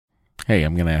Hey,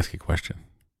 I'm going to ask you a question.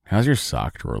 How's your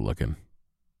sock drawer looking?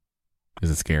 Is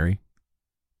it scary?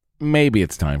 Maybe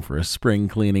it's time for a spring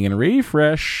cleaning and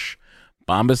refresh.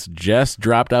 Bombas just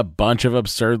dropped a bunch of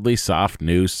absurdly soft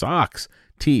new socks,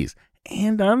 tees,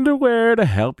 and underwear to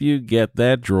help you get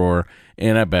that drawer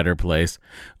in a better place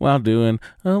while doing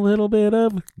a little bit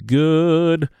of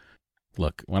good.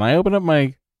 Look, when I open up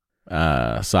my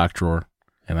sock drawer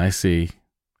and I see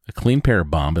a clean pair of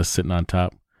Bombas sitting on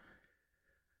top,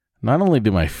 not only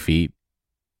do my feet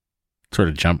sort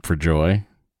of jump for joy,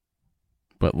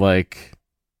 but like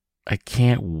I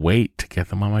can't wait to get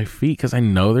them on my feet because I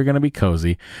know they're going to be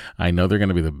cozy. I know they're going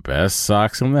to be the best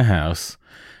socks in the house,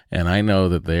 and I know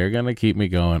that they're going to keep me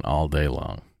going all day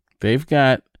long. They've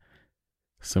got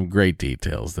some great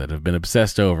details that have been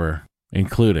obsessed over,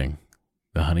 including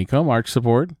the honeycomb arch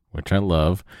support, which I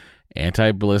love,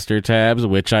 anti-blister tabs,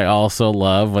 which I also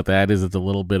love. What that is, it's a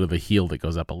little bit of the heel that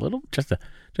goes up a little, just a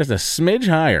smidge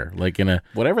higher, like in a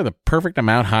whatever the perfect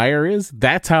amount higher is.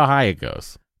 That's how high it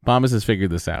goes. Bombas has figured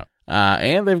this out.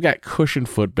 And they've got cushioned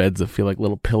footbeds that feel like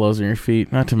little pillows on your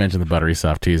feet, not to mention the buttery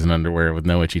soft tees and underwear with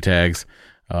no itchy tags.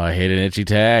 Oh, I hate an itchy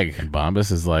tag. And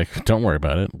Bombas is like, don't worry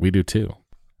about it. We do too.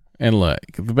 And look,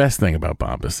 the best thing about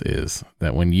Bombas is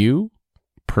that when you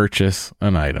purchase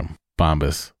an item,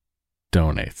 Bombas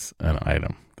donates an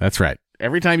item. That's right.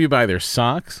 Every time you buy their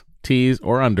socks, tees,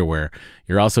 or underwear,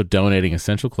 you're also donating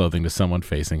essential clothing to someone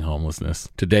facing homelessness.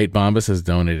 To date, Bombas has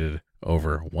donated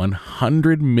over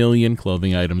 100 million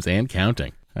clothing items and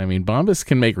counting. I mean, Bombas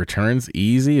can make returns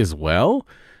easy as well.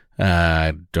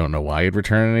 I don't know why you'd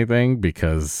return anything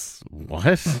because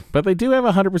what? But they do have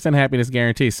a 100% happiness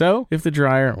guarantee. So if the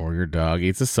dryer or your dog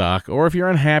eats a sock, or if you're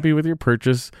unhappy with your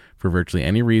purchase for virtually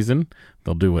any reason,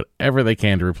 they'll do whatever they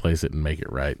can to replace it and make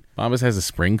it right. Bombas has a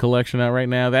spring collection out right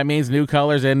now. That means new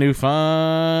colors and new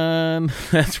fun.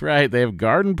 That's right. They have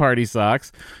garden party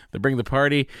socks that bring the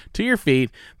party to your feet.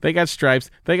 They got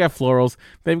stripes. They got florals.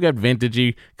 They've got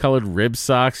vintagey colored rib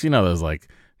socks. You know, those like,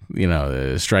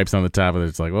 stripes on the top of it.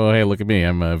 It's like, oh, hey, look at me.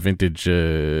 I'm a vintage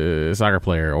soccer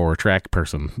player or track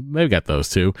person. They've got those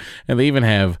too. And they even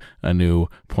have a new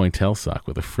pointelle sock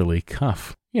with a frilly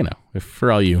cuff. You know, if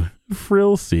for all you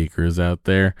frill seekers out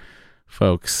there,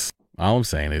 folks, all I'm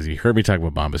saying is you heard me talk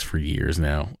about Bombas for years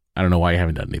now. I don't know why you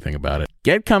haven't done anything about it.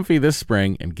 Get comfy this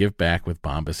spring and give back with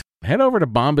Bombas. Head over to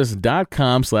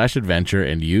bombas.com/adventure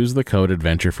and use the code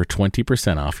adventure for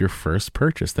 20% off your first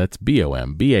purchase. That's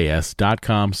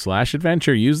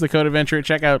bombas.com/adventure. Use the code adventure at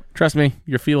checkout. Trust me,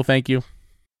 your feet will thank you.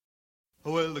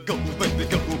 Well, go, baby,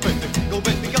 go, baby, go, baby, go,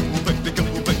 baby, go, baby,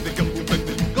 go, baby, go, baby, go,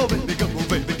 baby, go,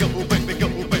 baby, go,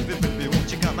 baby, baby,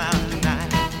 won't you come out tonight?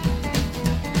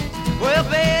 Well,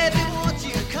 baby, won't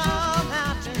you come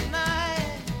out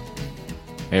tonight?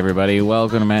 Hey, everybody.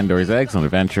 Welcome to Matt and Dory's Excellent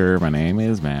Adventure. My name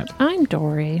is Matt. I'm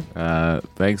Dory.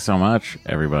 Thanks so much,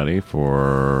 everybody,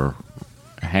 for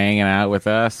hanging out with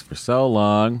us for so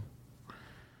long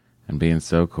and being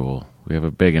so cool. We have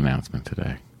a big announcement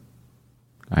today.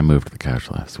 I moved the couch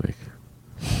last week.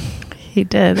 He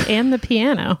did. And the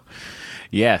piano.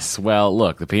 Yes. Well,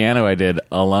 look, the piano I did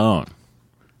alone.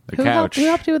 Who helped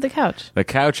you with the couch? The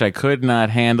couch I could not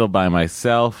handle by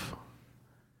myself.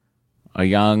 A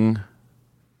young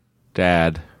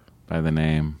dad by the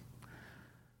name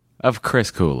of Chris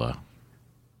Kula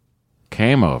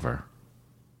came over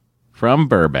from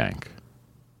Burbank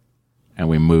and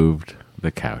we moved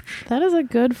the couch. That is a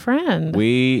good friend.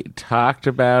 We talked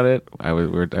about it.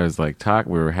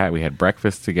 We had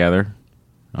breakfast together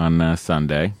on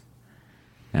Sunday,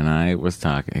 and I was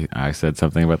talking. I said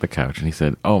something about the couch, and he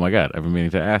said, "Oh my God, I've been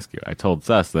meaning to ask you. I told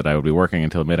Sus that I would be working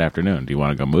until mid-afternoon. Do you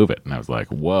want to go move it?" And I was like,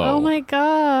 "Whoa! Oh my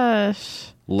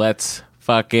gosh! Let's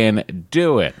fucking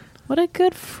do it!" What a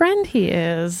good friend he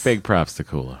is. Big props to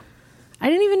Kula. I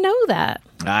didn't even know that.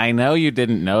 I know you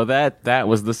didn't know that. That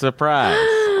was the surprise.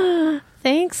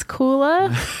 Thanks,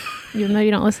 Kula. Even though you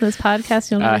don't listen to this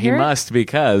podcast, you'll never hear it? He must,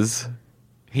 because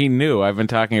he knew I've been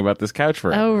talking about this couch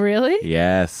forever. Oh, really?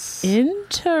 Yes.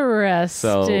 Interesting.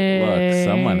 So, look,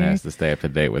 someone has to stay up to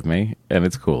date with me, and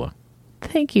it's Kula.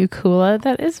 Thank you, Kula.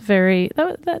 That is very...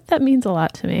 That means a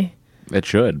lot to me. It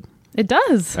should. It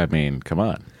does. I mean, come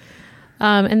on.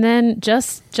 And then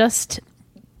just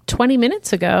 20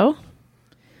 minutes ago,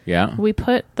 yeah, we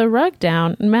put the rug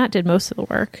down, and Matt did most of the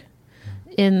work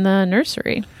in the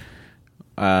nursery.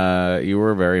 You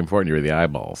were very important. You were the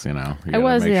eyeballs, you know. You I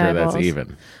was make the sure eyeballs. That's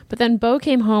even. But then Bo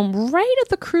came home right at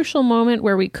the crucial moment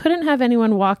where we couldn't have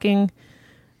anyone walking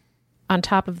on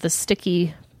top of the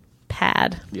sticky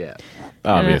pad. Yeah.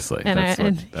 Obviously. And, That's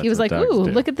and what he was like, dogs ooh,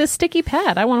 do. look at this sticky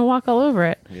pad. I want to walk all over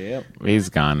it. Yep. He's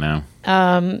gone now.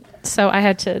 So I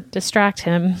had to distract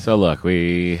him. So look,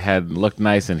 we had looked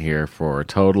nice in here for a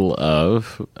total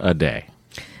of a day.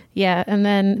 Yeah. And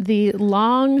then the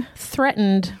long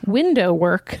threatened window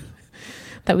work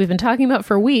that we've been talking about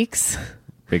for weeks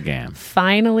Began.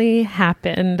 finally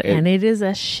happened. And it is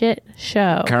a shit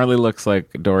show. Currently looks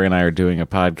like Dory and I are doing a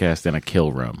podcast in a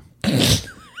kill room.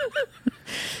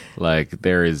 Like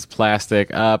there is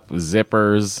plastic up,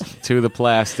 zippers to the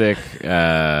plastic.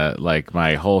 Like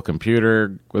my whole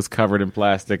computer was covered in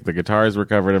plastic. The guitars were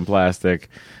covered in plastic.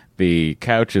 The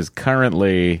couch is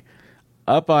currently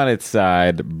up on its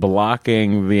side,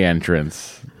 blocking the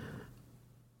entrance.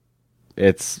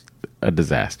 It's a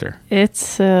disaster.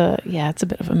 It's it's a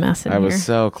bit of a mess in I here. was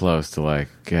so close to like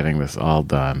getting this all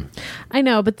done. I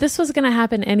know, but this was going to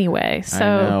happen anyway. So,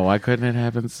 I know. Why couldn't it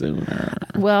happen sooner?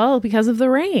 well, because of the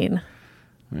rain.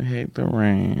 I hate the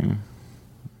rain.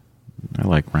 I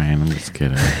like rain. I'm just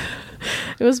kidding.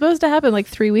 It was supposed to happen like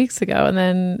 3 weeks ago, and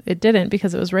then it didn't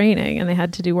because it was raining, and they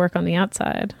had to do work on the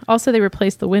outside. Also, they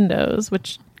replaced the windows,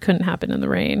 which couldn't happen in the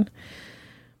rain.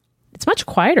 It's much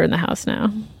quieter in the house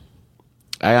now.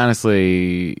 I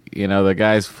honestly, the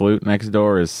guy's flute next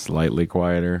door is slightly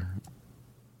quieter.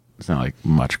 It's not like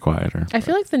much quieter. I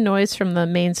feel like the noise from the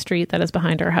main street that is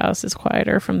behind our house is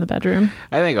quieter from the bedroom.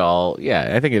 I think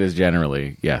it is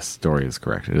generally, yes, Dory is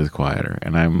correct. It is quieter.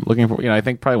 And I'm looking for, I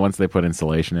think probably once they put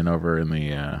insulation in over in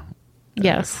the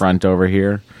Yes. front over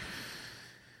here.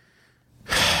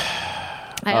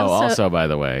 I also, by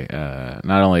the way,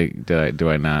 not only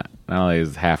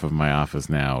is half of my office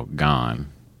now gone,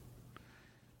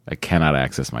 I cannot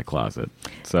access my closet.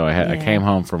 So I came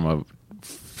home from a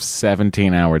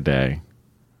 17-hour day,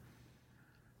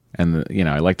 and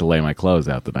I like to lay my clothes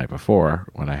out the night before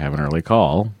when I have an early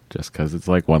call, just because it's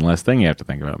like one less thing you have to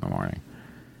think about in the morning.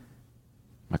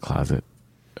 My closet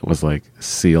was like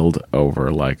sealed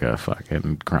over like a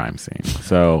fucking crime scene.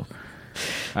 So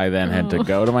I then had to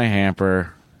go to my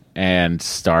hamper and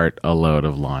start a load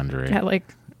of laundry At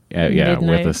like with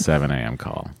midnight. a 7 a.m.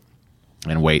 call,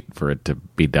 and wait for it to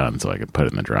be done so I could put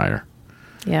it in the dryer.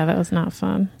 Yeah, that was not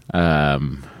fun.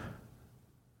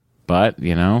 But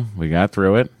we got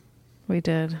through it. We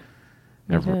did.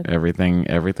 We did. Everything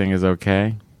is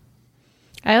okay.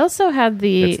 I also had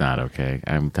It's not okay.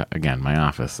 Again, my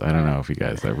office. I don't know if you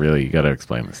guys. You got to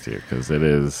explain this to you because it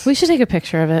is. We should take a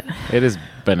picture of it. It is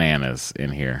bananas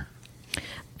in here.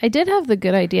 I did have the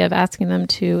good idea of asking them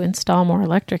to install more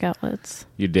electric outlets.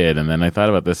 You did, and then I thought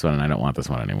about this one, and I don't want this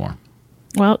one anymore.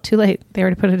 Well, too late. They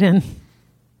already put it in.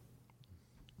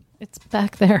 It's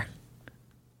back there.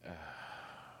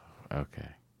 Okay.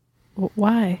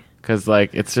 Why? Because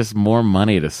it's just more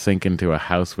money to sink into a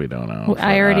house we don't own.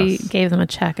 I for already us. gave them a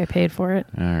check. I paid for it.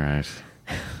 All right.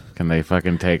 Can they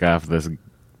fucking take off this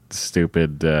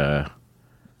stupid old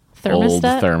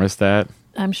thermostat?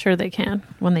 I'm sure they can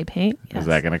when they paint. Yes. Is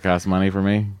that going to cost money for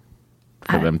me?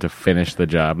 For them to finish the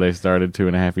job they started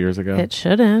 2.5 years ago? It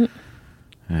shouldn't.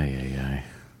 Ay.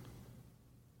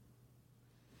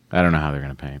 I don't know how they're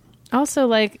going to paint.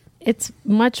 Also, it's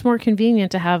much more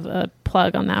convenient to have a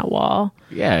plug on that wall.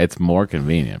 Yeah, it's more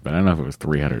convenient, but I don't know if it was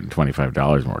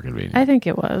 $325 more convenient. I think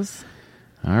it was.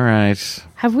 All right.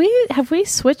 Have we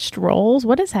switched roles?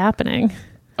 What is happening?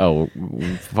 Oh,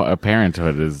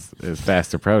 parenthood is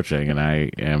fast approaching, and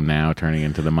I am now turning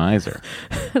into the miser.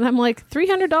 And I'm like,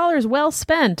 $300 well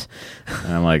spent.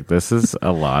 And I'm like, this is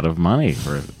a lot of money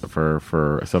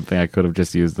for something I could have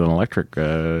just used an electric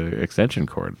extension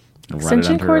cord.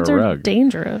 Extension cords are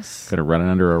dangerous. Could have run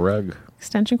it under a rug.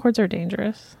 Extension cords are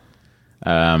dangerous.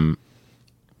 And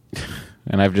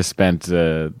I've just spent,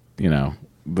 the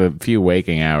few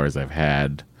waking hours I've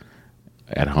had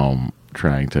at home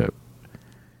trying to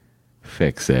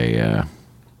fix a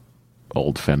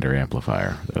old Fender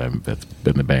amplifier that's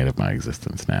been the bane of my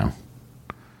existence now.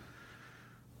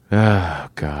 Oh,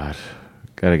 God.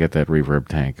 Got to get that reverb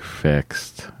tank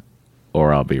fixed,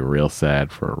 or I'll be real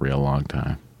sad for a real long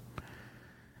time.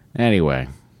 Anyway,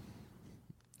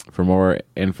 for more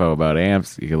info about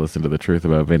amps, you can listen to The Truth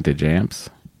About Vintage Amps,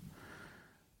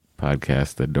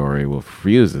 podcast that Dory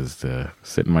refuses to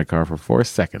sit in my car for 4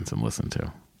 seconds and listen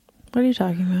to. What are you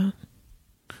talking about?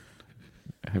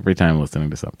 Every time listening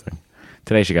to something.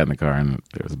 Today she got in the car and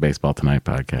it was a Baseball Tonight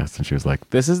podcast, and she was like,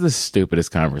 this is the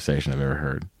stupidest conversation I've ever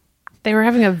heard. They were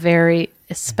having a very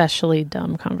especially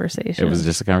dumb conversation. It was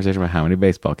just a conversation about how many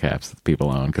baseball caps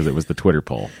people own, because it was the Twitter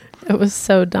poll. It was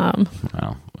so dumb.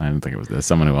 Well, I didn't think it was. As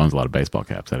someone who owns a lot of baseball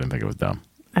caps, I didn't think it was dumb.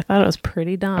 I thought it was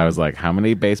pretty dumb. I was like, how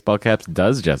many baseball caps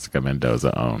does Jessica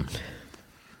Mendoza own?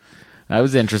 I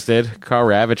was interested. Carl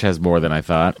Ravitch has more than I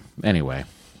thought. Anyway.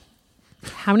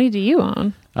 How many do you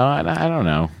own? I don't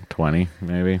know. 20,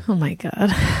 maybe. Oh my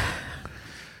God.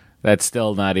 That's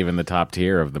still not even the top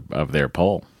tier of their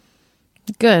poll.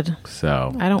 Good.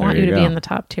 So I don't there want you to go. be in the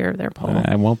top tier of their poll.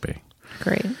 I won't be.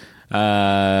 Great.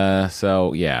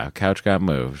 So yeah, couch got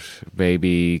moved.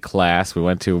 Baby class. We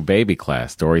went to a baby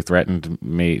class. Dory threatened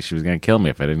me. She was going to kill me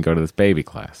if I didn't go to this baby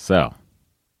class. So.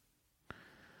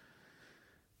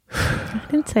 I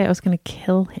didn't say I was going to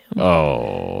kill him.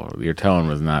 Oh, your tone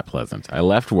was not pleasant. I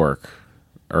left work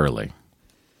early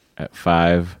at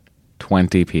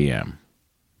 5:20 p.m.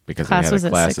 because Class we had was a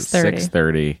at class at 6:30.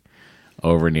 6:30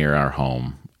 over near our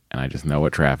home, and I just know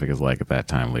what traffic is like at that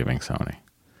time leaving Sony.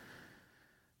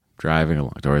 Driving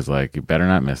along, Dory's like, "You better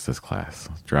not miss this class."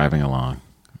 Driving along,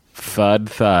 thud,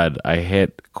 thud. I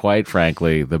hit, quite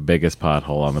frankly, the biggest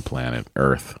pothole on the planet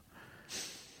Earth,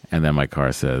 and then my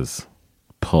car says,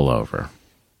 "Pull over."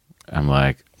 I'm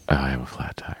like, oh, I have a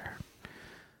flat tire.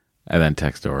 I then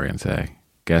text Dory and say,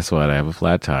 guess what? I have a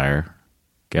flat tire.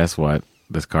 Guess what?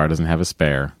 This car doesn't have a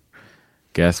spare.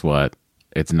 Guess what?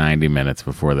 It's 90 minutes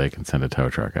before they can send a tow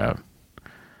truck out.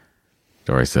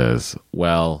 Dory says,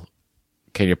 well,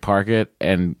 can you park it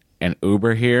and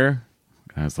Uber here?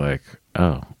 I was like,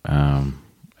 oh,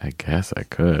 I guess I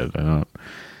could.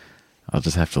 I'll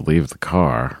just have to leave the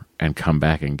car and come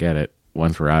back and get it.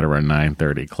 Once we're out of our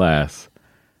 9:30 class,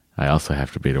 I also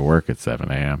have to be to work at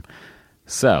 7 a.m.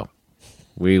 So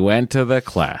we went to the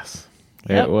class.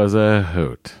 Yep. It was a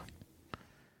hoot.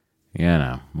 You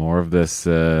know, more of this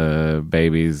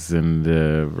babies and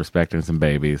respecting some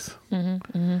babies.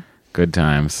 Good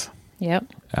times. Yep.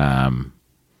 I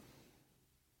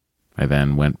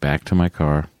then went back to my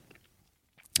car.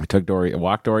 I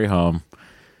walked Dory home,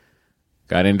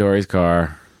 got in Dory's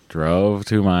car, drove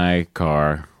to my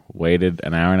car, waited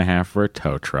an hour and a half for a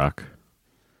tow truck.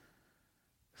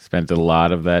 Spent a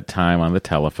lot of that time on the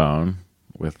telephone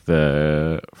with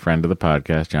the friend of the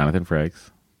podcast, Jonathan Frakes.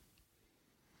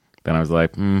 Then I was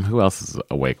like, who else is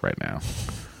awake right now?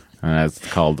 And I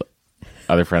called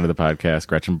other friend of the podcast,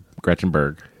 Gretchen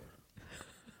Berg.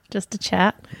 Just to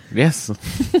chat. Yes.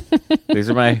 These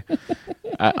are my...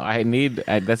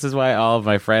 this is why all of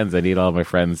my friends, I need all of my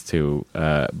friends to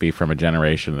be from a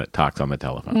generation that talks on the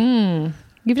telephone.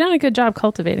 You've done a good job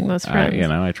cultivating those friends.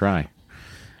 I try.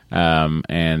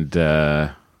 And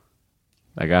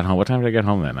I got home. What time did I get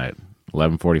home that night?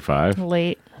 11:45?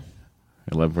 Late.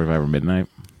 11:45 or midnight?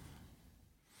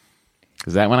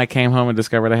 Is that when I came home and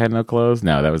discovered I had no clothes?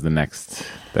 No, that was the next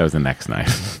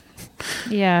night.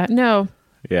 Yeah. No,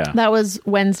 Yeah. that was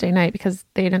Wednesday night because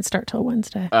they didn't start till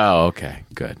Wednesday. Oh, okay.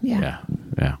 Good. Yeah.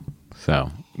 Yeah.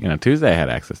 So, Tuesday I had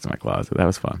access to my closet. That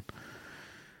was fun.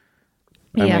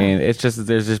 I Yeah. mean, there's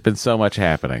just been so much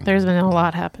happening. There's been a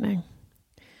lot happening.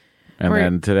 And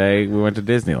then today we went to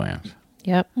Disneyland.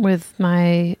 Yep. With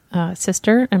my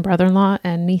sister and brother-in-law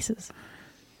and nieces.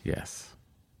 Yes.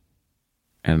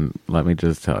 And let me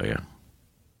just tell you,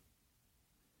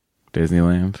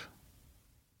 Disneyland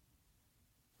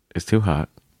is too hot.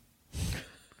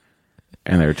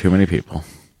 And there are too many people.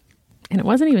 And it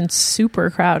wasn't even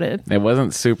super crowded. It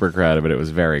wasn't super crowded, but it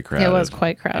was very crowded. It was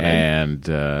quite crowded. And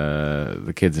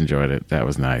the kids enjoyed it. That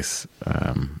was nice.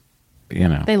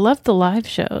 They loved the live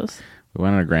shows. We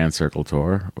went on a Grand Circle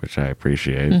tour, which I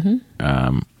appreciate.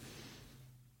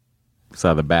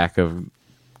 Saw the back of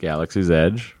Galaxy's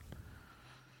Edge.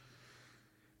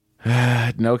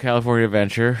 No California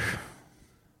Adventure.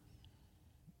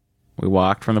 We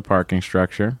walked from the parking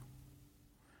structure.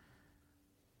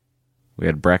 We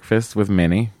had breakfast with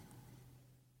Minnie.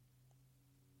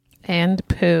 And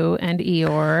Pooh and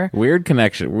Eeyore. Weird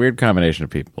combination of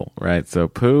people, right? So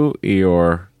Pooh,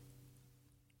 Eeyore,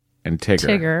 and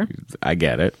Tigger. I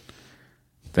get it.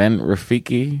 Then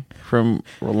Rafiki from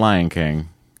Lion King.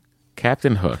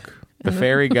 Captain Hook. The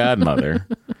fairy godmother.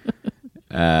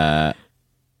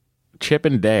 Chip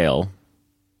and Dale.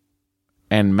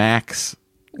 And Max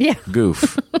Yeah.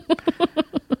 Goof.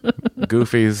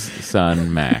 Goofy's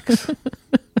son, Max.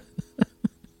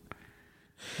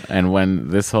 And when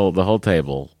the whole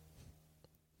table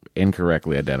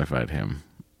incorrectly identified him,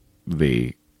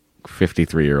 the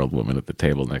 53-year-old woman at the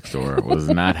table next door was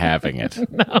not having it.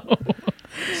 No.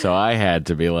 So I had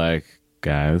to be like,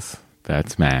 guys,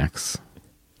 that's Max,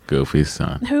 Goofy's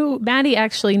son. Who Maddie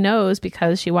actually knows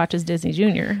because she watches Disney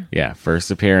Junior. Yeah,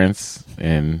 first appearance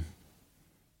in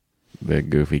the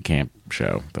Goofy camp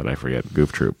show that I forget,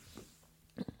 Goof Troop.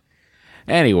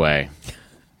 Anyway,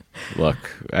 look,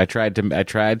 I tried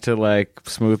to like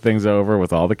smooth things over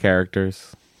with all the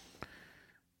characters.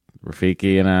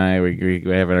 Rafiki and I, we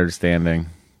have an understanding.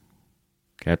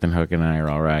 Captain Hook and I are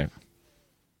all right.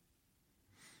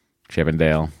 Chip and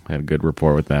Dale had a good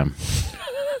rapport with them.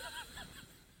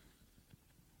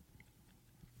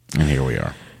 And here we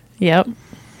are. Yep.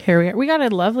 Here we are. We got a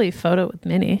lovely photo with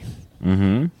Minnie.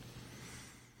 Mm-hmm.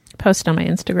 Post on my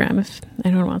Instagram if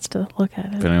anyone wants to look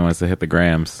at If it. anyone wants to hit the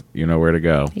grams, you know where to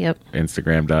go. Yep.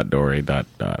 Instagram.dory.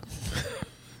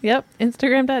 Yep.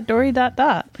 Instagram.dory.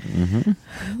 Mm-hmm.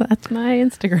 That's my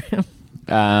Instagram.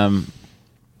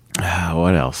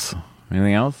 What else?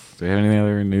 Anything else? Do we have any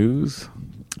other news?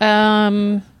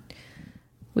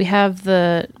 We have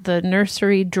the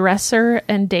nursery dresser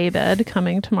and daybed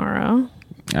coming tomorrow.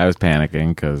 I was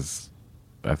panicking because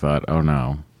I thought, oh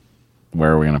no,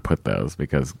 where are we going to put those?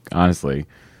 Because honestly,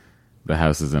 the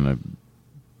house is in a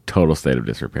total state of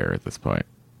disrepair at this point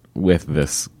with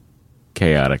this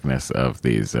chaoticness of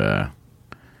these.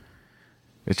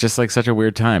 It's just like such a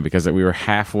weird time because we were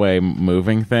halfway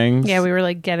moving things. Yeah, we were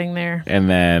like getting there. And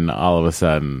then all of a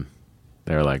sudden,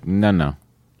 they were like, no.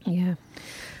 Yeah.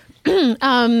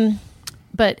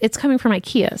 But it's coming from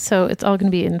IKEA, so it's all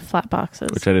going to be in flat boxes.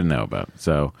 Which I didn't know about.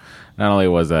 So not only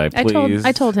was I pleased.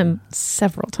 I told him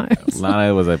several times. Not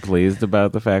only was I pleased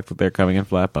about the fact that they're coming in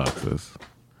flat boxes.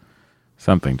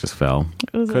 Something just fell.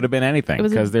 Could have been anything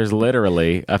because there's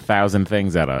literally 1,000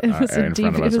 things in front of us right now.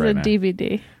 It was a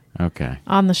DVD. Okay.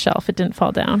 On the shelf. It didn't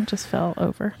fall down. It just fell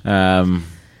over.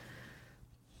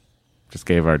 Just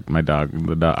gave our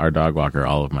dog walker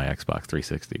all of my Xbox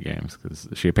 360 games because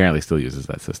she apparently still uses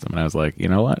that system. And I was like, you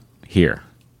know what? Here.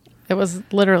 It was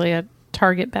literally a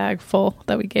Target bag full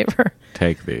that we gave her.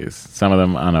 Take these. Some of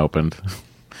them unopened.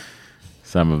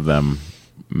 Some of them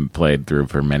played through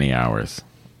for many hours.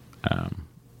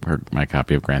 My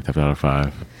copy of Grand Theft Auto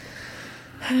 5.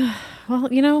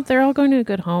 Well, they're all going to a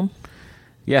good home.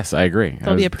 Yes, I agree.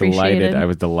 They'll be appreciated. I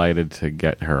was delighted to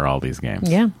get her all these games.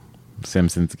 Yeah.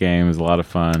 Simpsons game was a lot of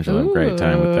fun. She'll have a great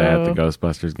time with that. The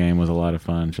Ghostbusters game was a lot of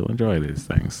fun. She'll enjoy these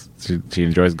things. She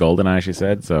enjoys GoldenEye, she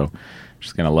said, so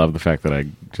she's going to love the fact that I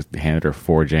just handed her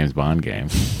 4 James Bond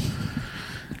games.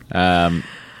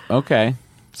 Okay.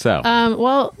 So.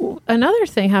 Well, another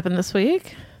thing happened this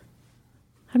week.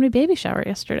 Had my baby shower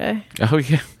yesterday. Oh,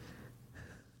 yeah.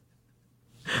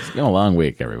 It's been a long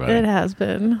week, everybody. It has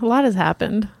been. A lot has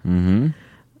happened. Mm-hmm.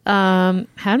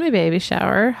 Had my baby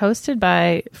shower hosted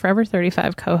by Forever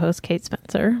 35 co-host Kate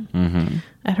Spencer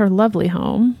at her lovely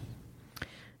home.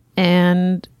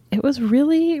 And it was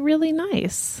really, really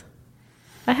nice.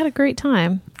 I had a great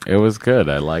time. It was good.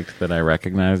 I liked that I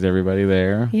recognized everybody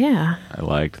there. Yeah. I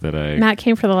liked that Matt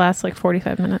came for the last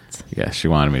 45 minutes. Yeah, she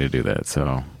wanted me to do that.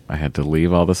 So I had to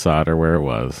leave all the solder where it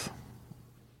was.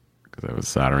 Because I was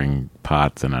soldering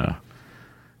pots and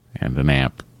an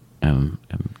amp. And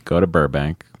go to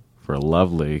Burbank for a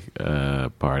lovely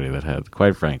party that had,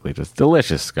 quite frankly, just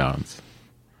delicious scones.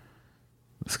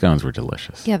 The scones were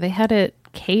delicious. Yeah, they had it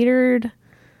catered.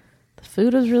 The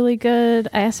food was really good.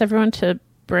 I asked everyone to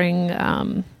bring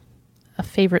a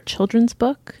favorite children's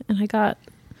book, and we got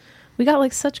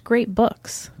like such great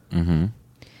books. Mm-hmm.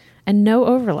 And no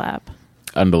overlap.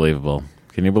 Unbelievable.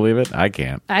 Can you believe it? I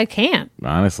can't. I can't.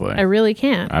 Honestly. I really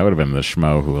can't. I would have been the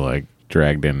schmo who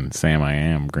dragged in Sam I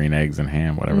Am, Green Eggs and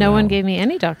Ham, whatever. No one gave me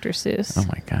any Dr. Seuss. Oh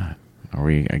my God. Are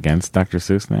we against Dr.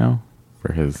 Seuss now?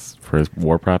 For his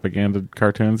war propaganda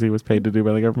cartoons he was paid to do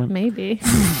by the government? Maybe.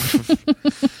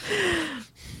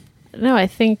 No, I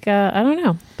think I don't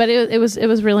know. But it was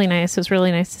really nice. It was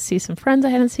really nice to see some friends I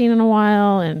hadn't seen in a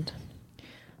while, and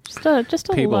just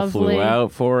a people lovely, flew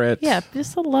out for it. Yeah,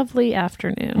 just a lovely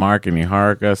afternoon. Mark and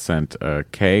Yaharka sent a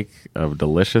cake of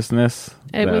deliciousness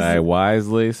I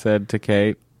wisely said to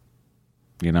Kate,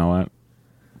 you know what?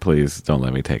 Please don't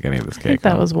let me take any of this cake. I think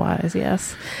that was wise,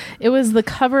 yes. It was the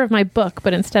cover of my book,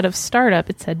 but instead of startup,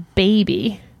 it said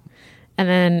baby. And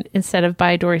then instead of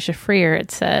by Dory Shafrir,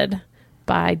 it said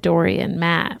by Dory and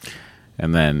Matt.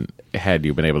 And then had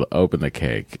you been able to open the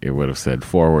cake, it would have said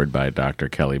forward by Dr.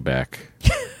 Kelly Beck,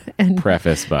 and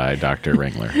preface by Dr.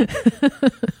 Ringler.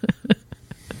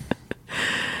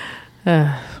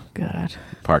 Oh, God.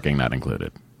 Parking not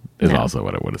included is also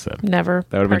what it would have said. Never.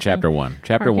 That would have been chapter 1.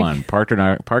 Chapter 1,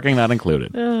 parking not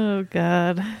included. Oh,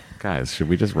 God. Guys, should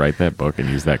we just write that book and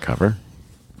use that cover?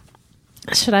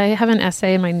 Should I have an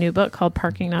essay in my new book called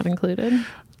Parking Not Included?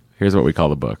 Here's what we call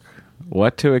the book.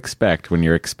 What to expect when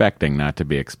you're expecting not to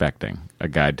be expecting. A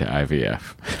guide to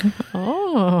IVF.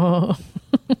 Oh.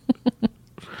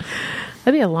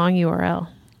 That'd be a long URL.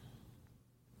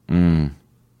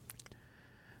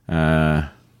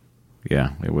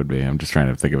 Yeah, it would be. I'm just trying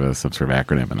to think of it as some sort of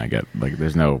acronym, and I get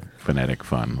there's no phonetic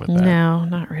fun with that. No,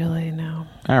 not really. No.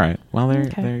 All right. Well, there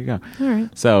you go. All right.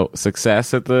 So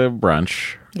success at the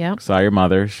brunch. Yep. Saw your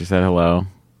mother. She said hello.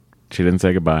 She didn't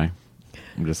say goodbye.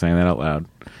 I'm just saying that out loud.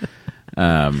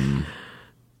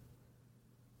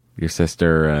 Your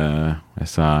sister, I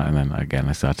saw, and then again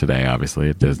I saw today, obviously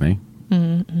at Disney.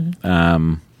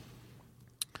 Mm-hmm.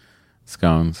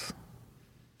 Scones.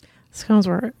 Scones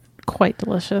were quite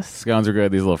delicious. Scones are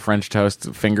good. These little French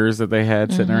toast fingers that they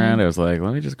had sitting around. I was like,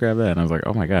 let me just grab that. And I was like,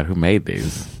 oh my God, who made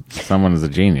these? Someone is a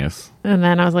genius. And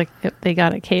then I was like, they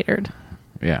got it catered.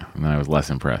 Yeah. And then I was less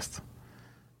impressed,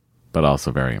 but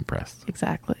also very impressed.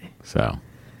 Exactly. So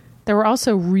There were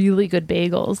also really good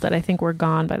bagels that I think were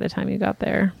gone by the time you got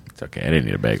there. it's okay. I didn't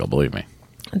need a bagel, believe me.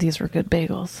 These were good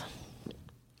bagels.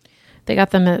 They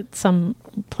got them at some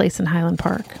place in Highland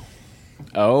Park.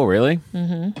 Oh, really?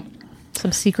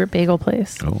 Some secret bagel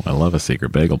place. Oh, I love a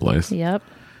secret bagel place. Yep.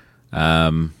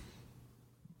 But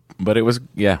it was,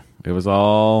 it was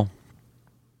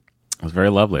very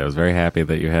lovely. I was very happy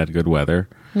that you had good weather.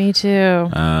 Me too.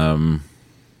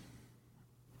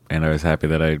 And I was happy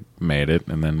that I made it.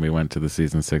 And then we went to the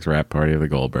season 6 wrap party of the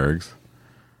Goldbergs.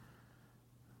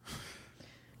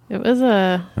 It was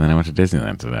And then I went to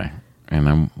Disneyland today. And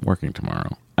I'm working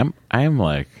tomorrow. I am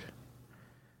like,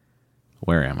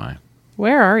 where am I?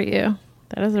 Where are you?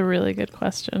 That is a really good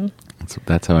question.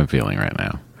 That's how I'm feeling right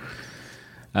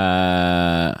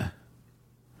now.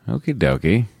 Okie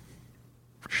dokie.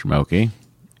 Schmoky.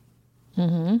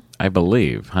 I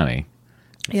believe, honey,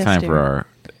 it's Yes, time dear. for our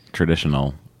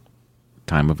traditional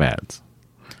time of ads.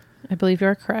 I believe you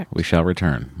are correct. We shall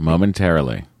return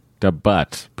momentarily.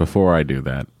 But before I do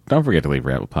that, don't forget to leave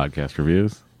Apple Podcast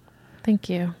reviews. Thank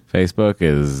you. Facebook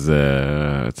is,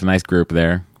 it's a nice group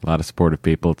there. A lot of supportive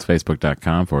people. It's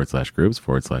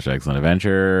facebook.com/groups/excellent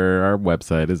adventure. Our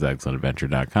website is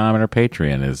excellentadventure.com, and our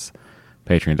Patreon is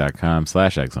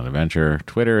patreon.com/excellent adventure.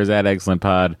 Twitter is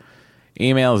 @excellentpod.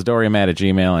 Email is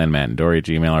dorymatt@gmail and Matt and Dory at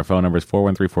Gmail. Our phone number is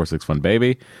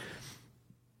 413-461-BABY.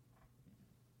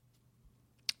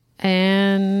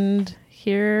 And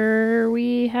here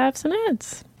we have some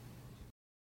ads.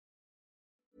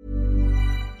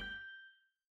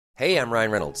 Hey, I'm Ryan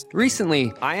Reynolds.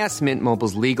 Recently, I asked Mint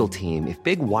Mobile's legal team if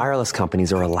big wireless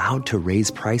companies are allowed to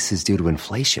raise prices due to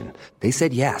inflation. They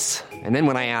said yes. And then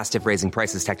when I asked if raising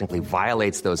prices technically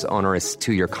violates those onerous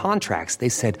 2-year contracts, they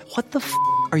said, what the f***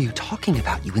 are you talking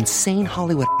about, you insane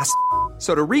Hollywood ass f-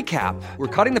 So to recap, we're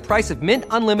cutting the price of Mint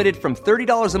Unlimited from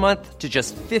 $30 a month to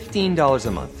just $15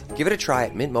 a month. Give it a try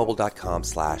at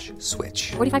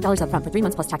mintmobile.com/switch. $45 up front for 3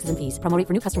 months plus taxes and fees. Promo rate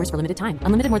for new customers for limited time.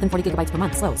 Unlimited more than 40 gigabytes per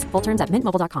month. Slows full terms at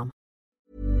mintmobile.com.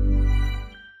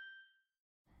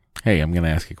 Hey, I'm going to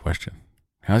ask you a question.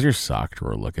 How's your sock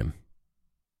drawer looking?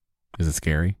 Is it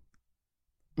scary?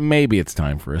 Maybe it's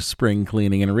time for a spring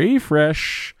cleaning and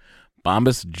refresh.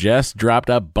 Bombas just dropped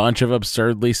a bunch of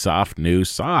absurdly soft new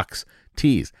socks,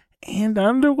 tees, and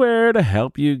underwear to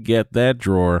help you get that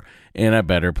drawer in a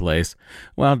better place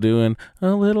while doing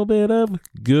a little bit of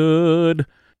good.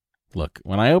 Look,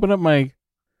 when I open up my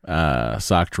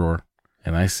sock drawer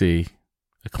and I see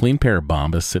a clean pair of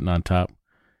Bombas sitting on top,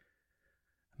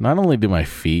 not only do my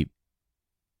feet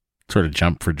sort of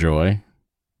jump for joy,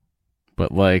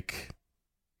 but like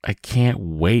I can't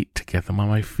wait to get them on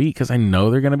my feet because I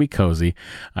know they're going to be cozy.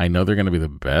 I know they're going to be the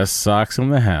best socks in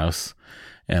the house.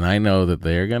 And I know that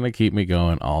they're going to keep me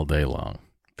going all day long.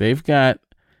 They've got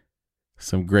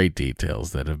some great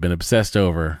details that have been obsessed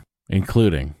over,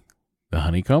 including the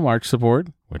honeycomb arch support,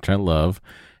 which I love,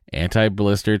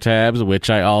 anti-blister tabs, which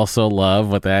I also love.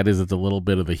 What that is, it's a little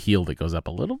bit of the heel that goes up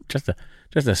a little, just a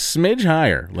smidge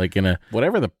higher, like in a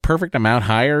whatever the perfect amount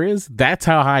higher is. That's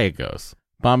how high it goes.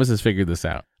 Bombas has figured this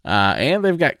out. And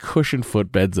they've got cushioned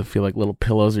footbeds that feel like little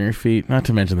pillows on your feet, not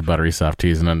to mention the buttery soft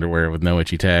tees and underwear with no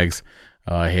itchy tags.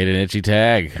 Oh, I hate an itchy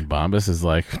tag. And Bombas is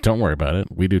like, don't worry about it.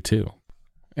 We do too.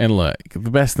 And look,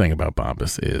 the best thing about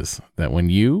Bombas is that when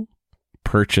you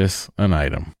purchase an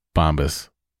item, Bombas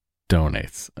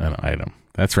donates an item.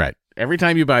 That's right. Every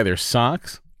time you buy their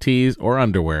socks, tees, or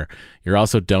underwear, you're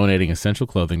also donating essential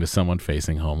clothing to someone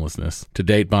facing homelessness. To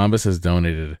date, Bombas has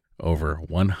donated over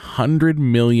 100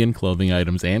 million clothing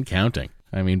items and counting.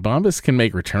 I mean, Bombas can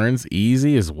make returns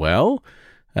easy as well.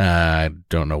 I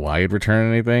don't know why you'd return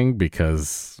anything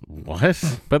because what?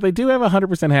 But they do have a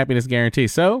 100% happiness guarantee.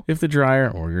 So if the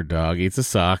dryer or your dog eats a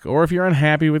sock, or if you're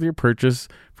unhappy with your purchase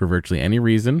for virtually any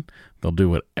reason, they'll do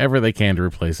whatever they can to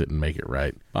replace it and make it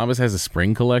right. Bombas has a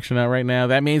spring collection out right now.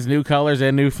 That means new colors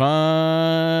and new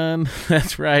fun.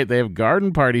 That's right. They have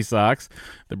garden party socks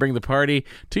that bring the party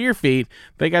to your feet.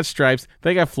 They got stripes.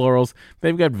 They got florals.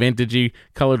 They've got vintagey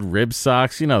colored rib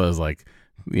socks. You know, those like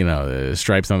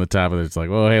stripes on the top of it. It's like,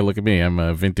 well, hey, look at me. I'm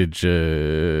a vintage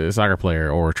soccer player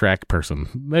or track person.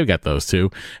 They've got those too.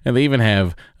 And they even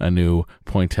have a new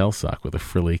pointelle sock with a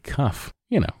frilly cuff.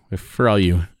 For all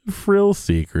you frill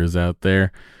seekers out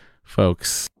there,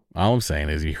 folks, all I'm saying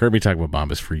is you heard me talk about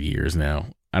Bombas for years now.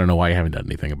 I don't know why you haven't done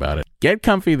anything about it. Get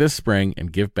comfy this spring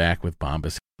and give back with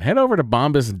Bombas. Head over to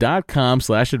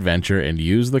bombas.com/adventure and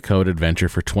use the code adventure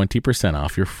for 20%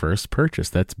 off your first purchase.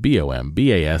 That's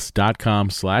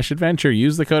bombas.com/adventure.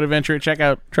 Use the code adventure at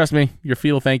checkout. Trust me, you'll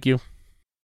feel thank you.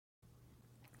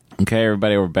 Okay,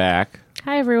 everybody, we're back.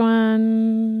 Hi,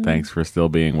 everyone. Thanks for still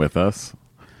being with us.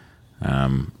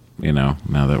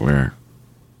 Now that we're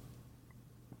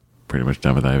pretty much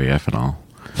done with IVF and all.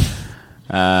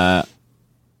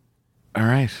 All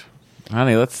right.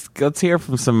 Honey, let's hear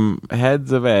from some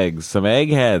heads of eggs, some egg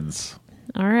heads.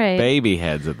 All right. Baby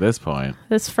heads at this point.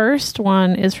 This first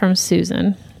one is from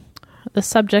Susan. The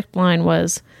subject line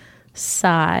was,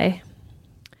 sigh.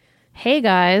 Hey,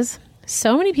 guys.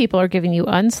 So many people are giving you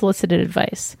unsolicited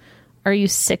advice. Are you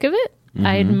sick of it?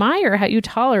 I admire how you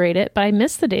tolerate it, but I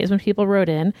miss the days when people wrote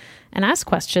in and asked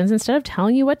questions instead of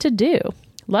telling you what to do.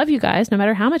 Love you guys, no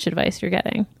matter how much advice you're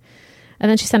getting. And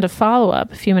then she sent a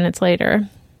follow-up a few minutes later,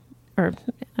 or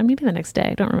maybe the next day,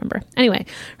 I don't remember. Anyway,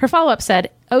 her follow-up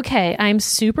said, okay, I'm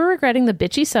super regretting the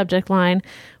bitchy subject line,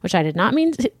 which I did not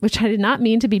mean to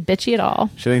be bitchy at all.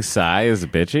 She thinks sigh is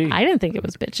bitchy? I didn't think it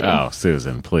was bitchy. Oh,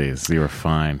 Susan, please. You were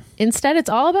fine. Instead, it's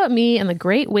all about me and the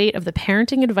great weight of the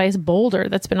parenting advice boulder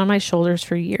that's been on my shoulders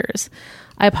for years.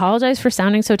 I apologize for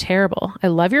sounding so terrible. I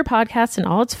love your podcast in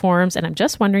all its forms, and I'm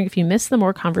just wondering if you missed the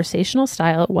more conversational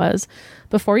style it was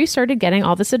before you started getting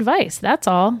all this advice. That's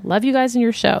all. Love you guys and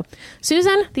your show.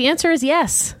 Susan, the answer is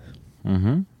yes.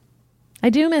 Mm-hmm. I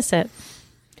do miss it.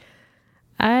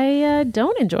 I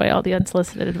don't enjoy all the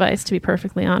unsolicited advice, to be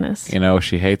perfectly honest.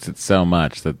 She hates it so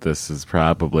much that this is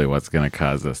probably what's going to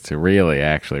cause us to really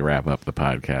actually wrap up the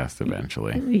podcast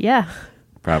eventually. Yeah.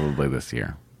 Probably this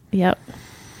year. Yep.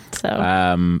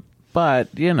 So. But,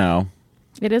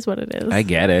 it is what it is. I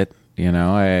get it.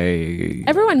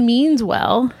 Everyone means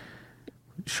well.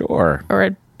 Sure.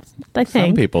 Or I think.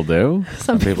 Some people do.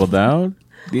 Some people don't.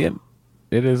 Yeah,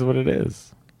 it is what it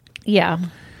is. Yeah.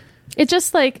 It's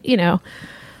just like,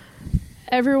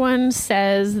 everyone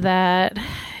says that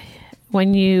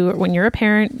when you're a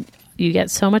parent, you get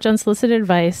so much unsolicited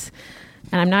advice,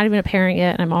 and I'm not even a parent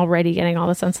yet, and I'm already getting all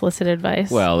this unsolicited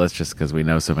advice. Well, that's just because we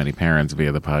know so many parents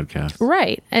via the podcast.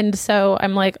 Right. And so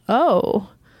I'm like, oh,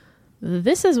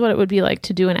 this is what it would be like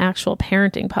to do an actual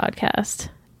parenting podcast.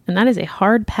 And that is a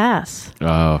hard pass.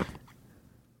 Oh,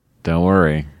 don't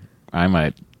worry. I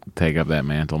might take up that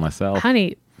mantle myself.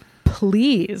 Honey,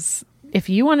 please. If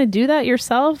you want to do that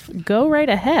yourself, go right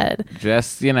ahead.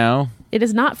 Just, It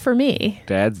is not for me.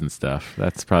 Dads and stuff.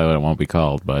 That's probably what it won't be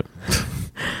called, but...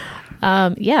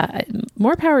 yeah,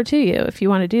 more power to you if you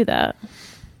want to do that.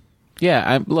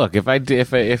 Yeah, look, if I don't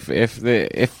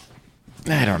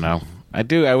know.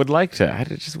 I would like to. I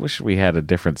just wish we had a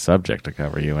different subject to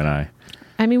cover, you and I.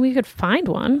 I mean, we could find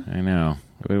one. I know.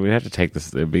 We'd have to take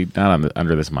this. It'd be not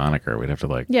under this moniker. We'd have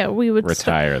to we would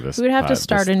retire this. We would have to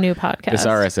start a new podcast. This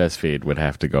RSS feed would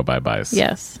have to go bye-bye.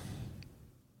 Yes.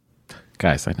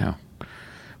 Guys, I know.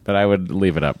 But I would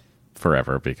leave it up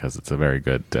forever because it's a very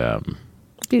good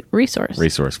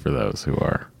resource for those who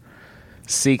are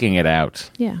seeking it out.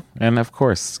 Yeah. And of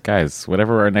course, guys,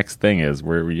 whatever our next thing is,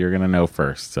 you're going to know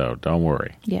first. So don't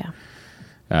worry. Yeah.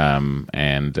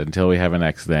 And until we have a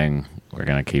next thing, we're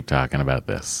going to keep talking about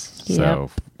this. Yep.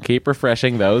 So keep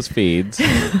refreshing those feeds.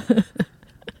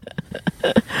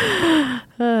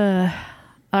 All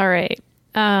right.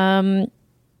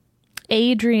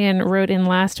 Adrian wrote in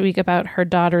last week about her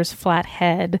daughter's flat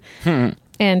head.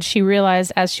 And she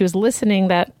realized as she was listening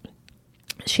that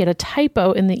she had a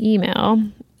typo in the email.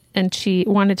 And she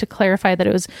wanted to clarify that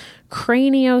it was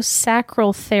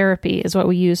craniosacral therapy is what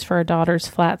we use for our daughter's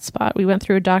flat spot. We went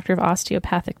through a doctor of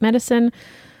osteopathic medicine,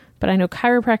 but I know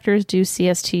chiropractors do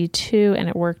CST too, and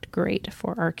it worked great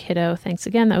for our kiddo. Thanks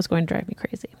again. That was going to drive me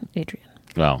crazy. Adrian.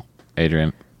 Well,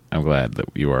 Adrian, I'm glad that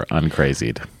you are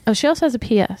uncrazied. Oh, she also has a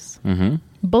PS. Mm-hmm.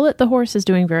 Bullet the horse is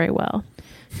doing very well.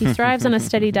 He thrives on a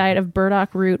steady diet of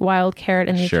burdock root, wild carrot,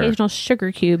 and the occasional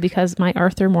sugar cube because my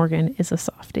Arthur Morgan is a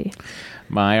softie.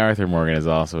 My Arthur Morgan is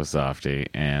also a softie,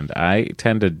 and I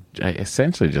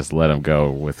essentially just let him go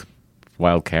with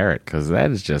wild carrot because that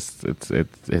is just it's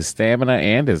his stamina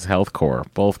and his health core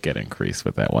both get increased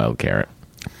with that wild carrot.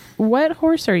 What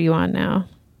horse are you on now?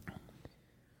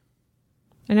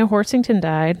 I know Horsington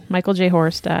died. Michael J.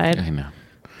 Horse died. I know.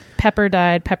 Pepper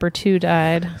died. Pepper 2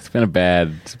 died. It's been a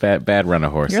bad run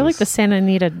of horses. You're like the Santa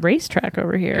Anita racetrack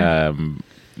over here.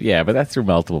 Yeah, but that's through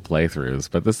multiple playthroughs.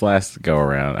 But this last go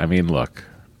around, I mean, look,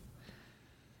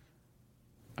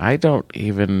 I don't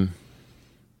even.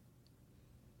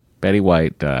 Betty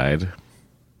White died.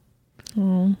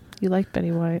 You like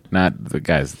Betty White? Not the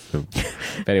guys.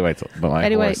 Betty White's my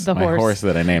Betty horse. White, the my horse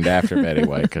that I named after Betty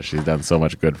White because she's done so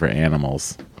much good for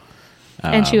animals.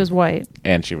 And she was white.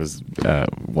 And she was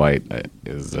white.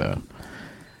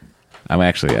 I'm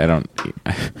actually. I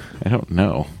don't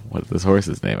know what this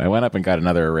horse's name. I went up and got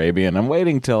another Arabian. I'm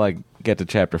waiting till I get to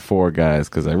chapter 4, guys,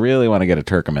 because I really want to get a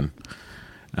Turkoman.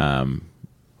 I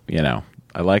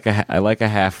like a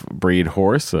half breed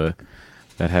horse that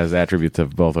has attributes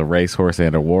of both a race horse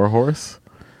and a war horse.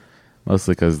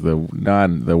 Mostly because the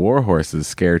war horses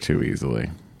scare too easily.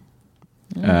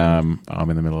 I'm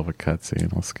in the middle of a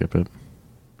cutscene. I'll skip it.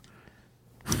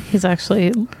 He's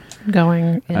actually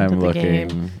going into I'm the looking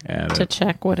game at to it.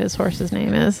 check what his horse's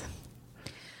name is.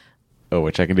 Oh,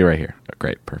 which I can do right here. Oh,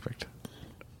 great, perfect.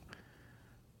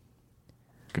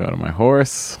 Go to my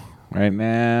horse right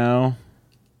now.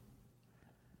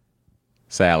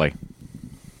 Sally,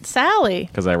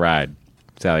 because I ride.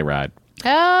 Sally ride.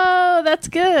 Oh, that's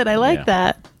good. I like Yeah.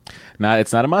 that.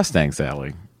 It's not a Mustang,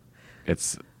 Sally.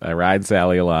 I ride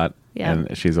Sally a lot. Yeah.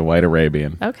 And she's a white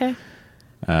Arabian. Okay.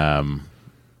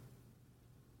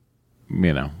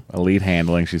 Elite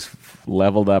handling. She's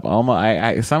leveled up almost.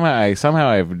 I somehow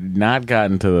I've not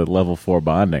gotten to the level 4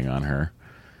 bonding on her.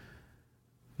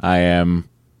 I'm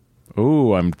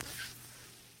 20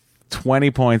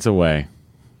 points away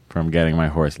from getting my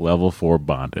horse level 4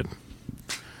 bonded.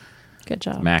 Good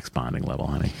job. Max bonding level,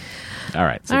 honey. All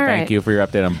right. So All thank right. you for your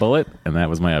update on Bullet, and that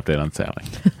was my update on Sally.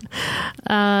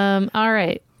 All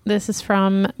right. This is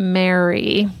from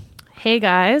Mary. Hey,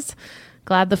 guys.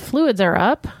 Glad the fluids are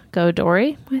up. Go,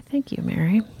 Dory. Why, thank you,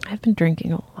 Mary. I've been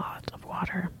drinking a lot of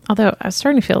water. Although I was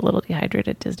starting to feel a little dehydrated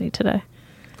at Disney today.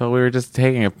 But we were just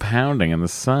taking a pounding in the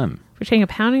sun. We're taking a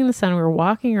pounding in the sun. We were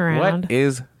walking around. What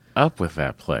is up with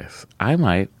that place? I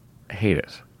might hate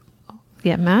it.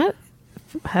 Yeah, Matt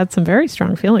had some very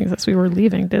strong feelings as we were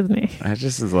leaving Disney. I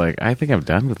just is like, I think I'm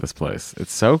done with this place.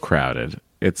 It's so crowded.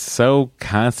 It's so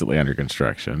constantly under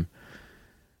construction.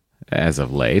 As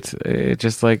of late, it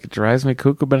just like drives me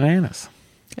cuckoo bananas.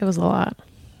 It was a lot.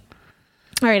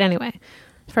 All right, anyway,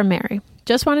 from Mary.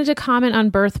 Just wanted to comment on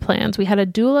birth plans. We had a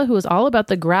doula who was all about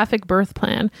the graphic birth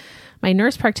plan. My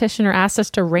nurse practitioner asked us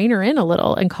to rein her in a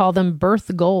little and call them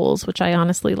birth goals, which I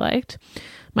honestly liked.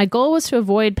 My goal was to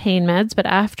avoid pain meds, but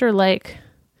after like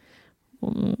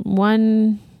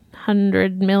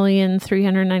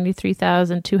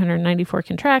 100,393,294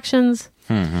 contractions,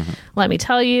 let me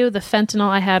tell you, the fentanyl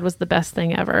I had was the best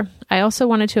thing ever. I also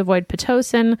wanted to avoid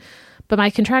Pitocin, but my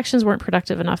contractions weren't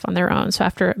productive enough on their own. So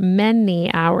after many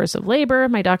hours of labor,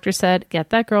 my doctor said,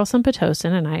 get that girl some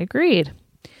Pitocin, and I agreed.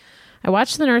 I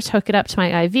watched the nurse hook it up to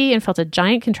my IV and felt a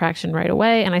giant contraction right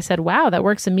away. And I said, wow, that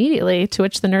works immediately. To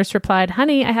which the nurse replied,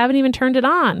 honey, I haven't even turned it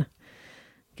on.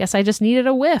 Guess I just needed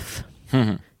a whiff.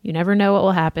 You never know what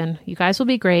will happen. You guys will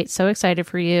be great. So excited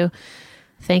for you.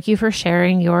 Thank you for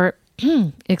sharing your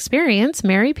experience,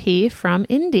 Mary P. from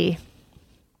Indy.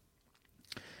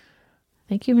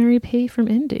 Thank you, Mary P. from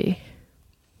Indy.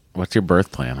 What's your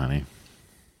birth plan, honey?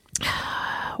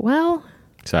 Well,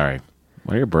 Sorry.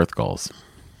 What are your birth goals?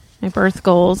 my birth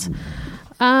goals.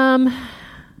 I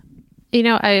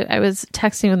was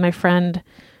texting with my friend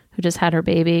who just had her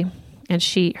baby, and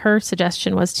her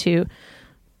suggestion was to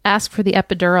ask for the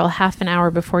epidural half an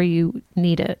hour before you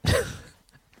need it.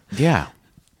 Yeah.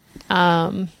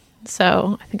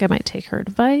 So I think I might take her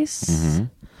advice.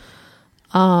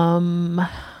 I've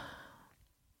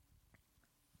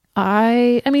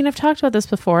talked about this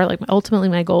before. Like, ultimately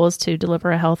my goal is to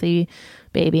deliver a healthy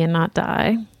baby and not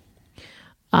die.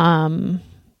 I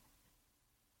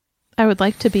would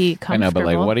like to be comfortable. I know, but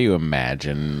like, what do you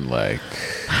imagine? Like,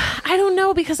 I don't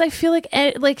know, because I feel like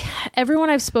everyone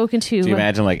I've spoken to. do you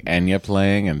imagine like Enya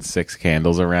playing and 6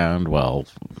 candles around while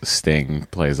Sting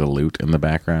plays a lute in the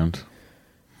background?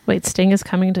 Wait, Sting is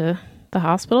coming to the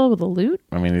hospital with a lute?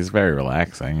 I mean, he's very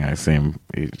relaxing. I see him.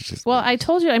 He's just, Well, I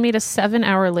told you I made a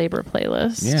 7-hour labor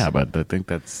playlist. yeah, but I think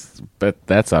that's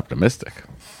optimistic.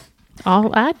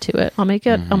 I'll add to it. I'll make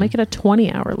it a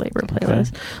 20-hour labor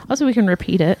playlist. Also, we can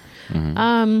repeat it.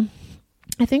 I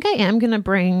think I am going to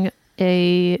bring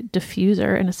a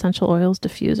diffuser, an essential oils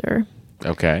diffuser.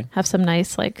 Okay. Have some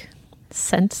nice like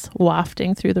scents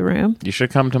wafting through the room. You should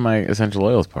come to my essential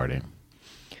oils party.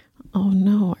 Oh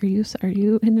no, are you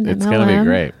in an It's MLM? going to be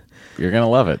great. You're going to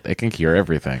love it. It can cure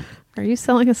everything. Are you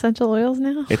selling essential oils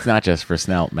now? It's not just for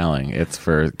smelling. It's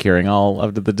for curing all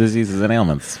of the diseases and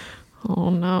ailments. Oh,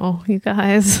 no, you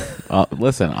guys.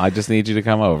 Listen, I just need you to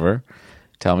come over,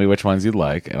 tell me which ones you'd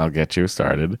like, and I'll get you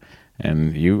started.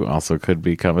 And you also could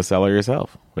become a seller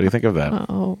yourself. What do you think of that?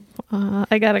 Oh,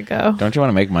 I gotta go. Don't you want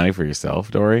to make money for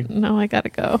yourself, Dory? No, I gotta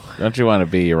go. Don't you want to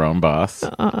be your own boss?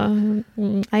 I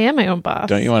am my own boss.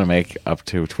 Don't you want to make up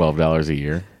to $12 a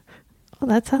year? Oh,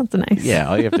 that sounds nice. Yeah,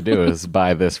 all you have to do is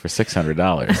buy this for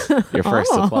 $600. Your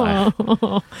first supply.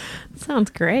 Sounds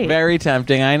great. Very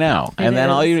tempting, I know. And then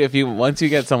is. once you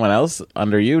get someone else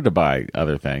under you to buy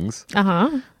other things,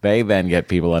 they then get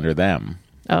people under them.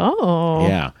 Oh,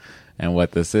 Yeah. And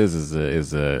what this is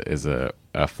a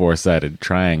four-sided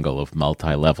triangle of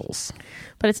multi-levels.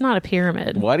 but it's not a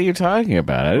pyramid. What are you talking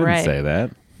about? I didn't Right. say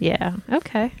that. Yeah.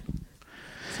 Okay.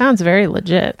 Sounds very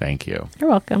legit. Thank you. You're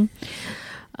welcome.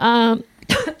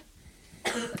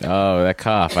 Oh, that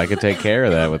cough. I could take care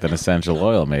of that with an essential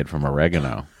oil made from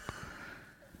oregano.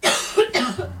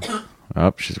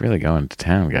 Oh, she's really going to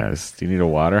town, guys. Do you need a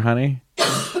water, honey?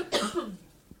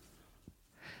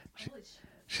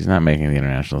 She's not making the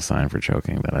international sign for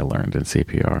choking that I learned in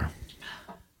CPR.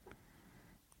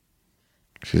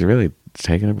 She's really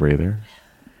taking a breather.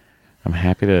 I'm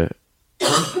happy to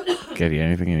get you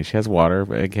anything you need. She has water,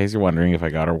 but in case you're wondering if I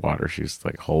got her water, she's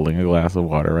like holding a glass of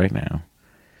water right now.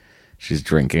 She's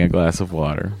drinking a glass of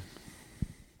water.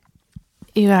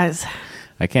 You guys,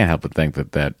 I can't help but think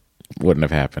that wouldn't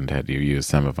have happened had you used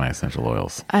some of my essential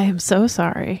oils. I am so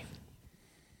sorry.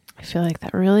 I feel like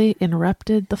that really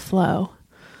interrupted the flow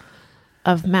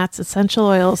of Matt's essential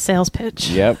oil sales pitch.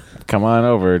 Yep. Come on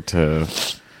over to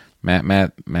Matt.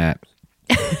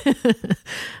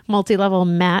 Multi-level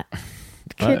Matt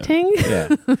kitting.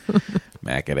 Yeah.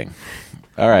 Macketing.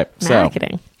 All right.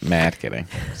 Macketing. Macketing.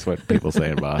 That's what people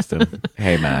say in Boston.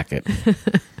 Hey, Macket.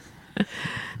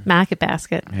 Market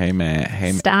basket. Hey, Matt.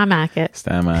 Hey, Star market.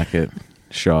 Star Market.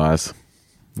 Shaw's.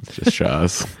 It's just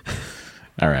Shaw's.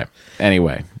 All right.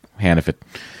 Anyway, Hannaford.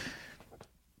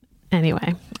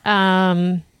 Anyway,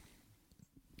 what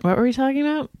were we talking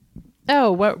about?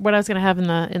 Oh, what I was going to have in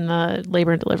the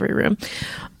labor and delivery room.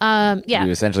 Yeah,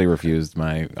 You essentially refused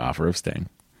my offer of staying.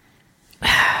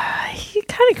 he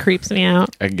kind of creeps me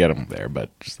out. I can get him there,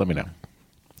 but just let me know.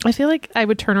 I feel like I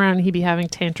would turn around and he'd be having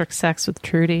tantric sex with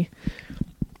Trudy.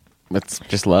 It's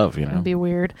just love, you know. It'd be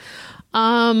weird.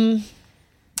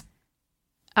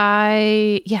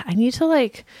 I need to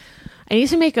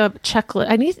make a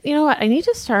checklist. You know what? I need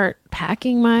to start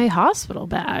packing my hospital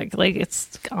bag. Like,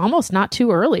 it's almost not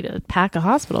too early to pack a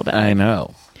hospital bag. I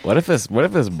know. What if this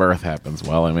birth happens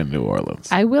while I'm in New Orleans?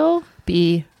 I will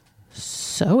be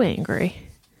so angry.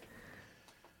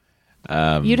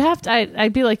 You'd have to.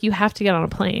 I'd be like, you have to get on a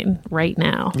plane right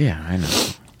now. Yeah, I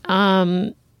know.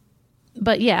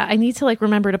 But yeah, I need to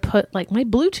remember to put my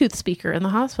Bluetooth speaker in the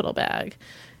hospital bag,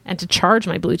 and to charge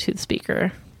my Bluetooth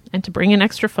speaker, and to bring an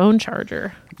extra phone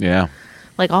charger. Yeah.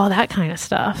 All that kind of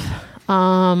stuff.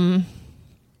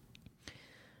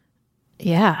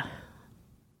 Yeah.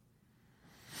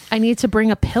 I need to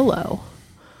bring a pillow.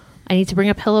 I need to bring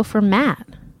a pillow for Matt.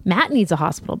 Matt needs a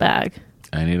hospital bag.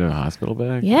 I need a hospital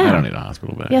bag? Yeah. I don't need a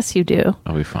hospital bag. Yes, you do.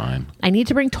 I'll be fine. I need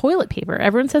to bring toilet paper.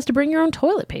 Everyone says to bring your own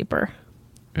toilet paper.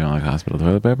 You don't like hospital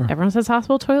toilet paper? Everyone says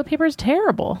hospital toilet paper is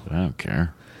terrible. I don't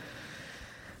care.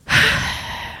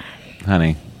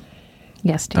 Honey,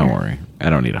 Yes, dear. don't worry. I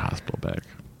don't need a hospital bag.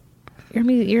 You're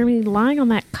gonna be lying on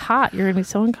that cot. You're gonna be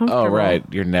so uncomfortable. Oh, right.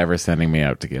 You're never sending me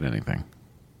out to get anything.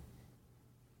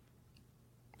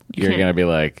 You're can't- going to be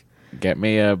like, get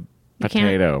me a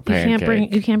potato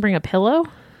pancake. You can't bring a pillow.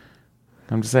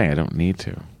 I'm just saying, I don't need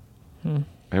to.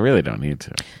 I really don't need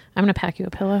to. I'm gonna pack you a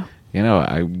pillow. You know,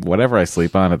 whatever I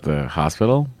sleep on at the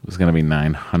hospital is going to be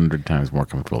 900 times more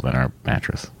comfortable than our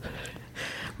mattress.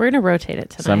 We're gonna rotate it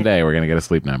tonight. Someday we're going to get a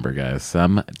sleep number, guys.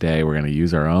 Someday we're going to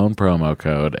use our own promo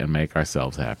code and make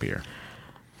ourselves happier.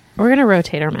 We're gonna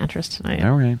rotate our mattress tonight.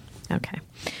 All right. Okay.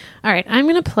 All right. I'm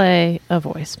gonna play a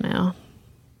voicemail.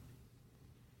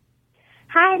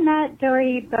 Hi, Matt,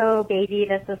 Dory, Bo, baby.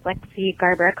 This is Lexi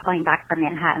Garber calling back from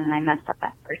Manhattan. I messed up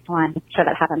that first one. I'm sure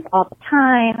that happens all the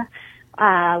time.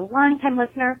 Long-time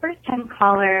listener, first-time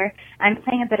caller. I'm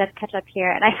playing a bit of catch-up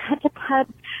here, and I had to pause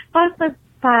the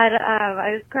pod.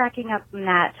 I was cracking up from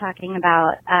that, talking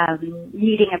about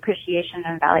needing appreciation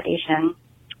and validation.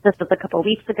 This was a couple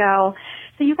weeks ago.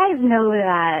 So you guys know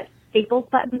that Staples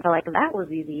buttons are that was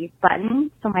easy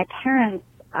button. So my parents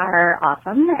are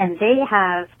awesome, and they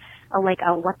have a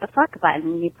what the fuck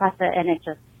button. You press it and it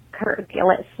just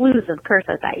slews of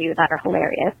curses at you that are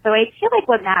hilarious. So I feel like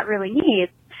what Matt really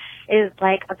needs is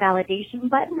like a validation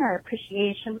button or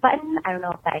appreciation button. I don't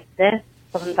know if that exists.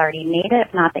 Someone's already made it.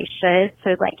 If not, they should.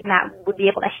 So like Matt would be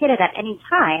able to hit it at any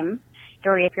time,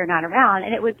 Dory, if you're not around,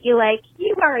 and it would be like,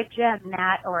 you are a gem,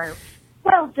 Matt, or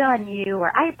well done, you,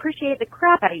 or I appreciate the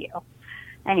crap out of you.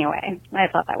 Anyway, I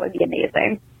thought that would be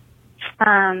amazing.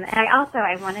 And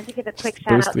I wanted to give a quick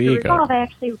shout out to Resolve. I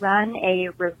actually run a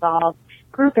Resolve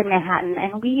group in Manhattan,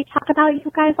 and we talk about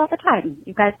you guys all the time.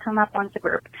 You guys come up once a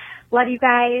group. Love you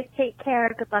guys. Take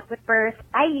care. Good luck with birth.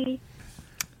 Bye.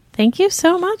 Thank you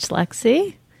so much,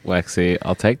 Lexi. Lexi,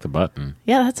 I'll take the button.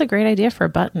 Yeah, that's a great idea for a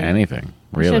button. Anything,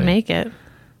 We really. should make it.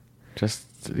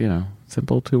 Just,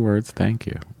 simple 2 words, thank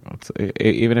you.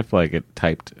 Even if, like, it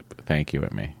typed thank you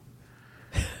at me.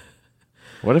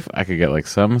 What if I could get, like,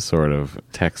 some sort of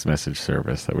text message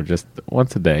service that would just,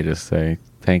 once a day, just say,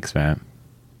 thanks, Matt.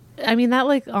 I mean, that,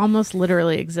 like, almost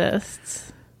literally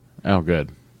exists. Oh,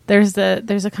 good. There's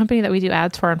a company that we do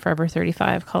ads for on Forever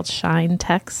 35 called Shine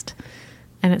Text,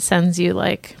 and it sends you,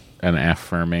 like... An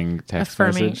affirming text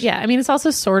message? Yeah, I mean, it's also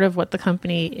sort of what the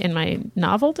company in my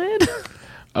novel did.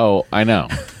 Oh, I know.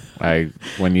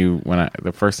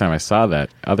 The first time I saw that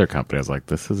other company, I was like,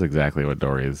 this is exactly what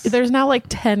Dory's... There's now like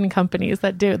 10 companies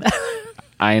that do that.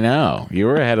 I know. You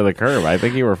were ahead of the curve. I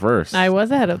think you were first. I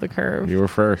was ahead of the curve. You were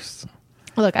first.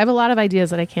 Look, I have a lot of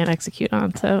ideas that I can't execute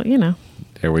on, so,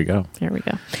 There we go. There we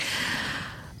go.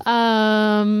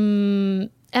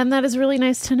 And that is really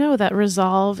nice to know that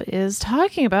Resolve is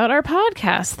talking about our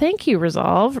podcast. Thank you,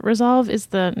 Resolve. Resolve is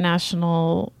the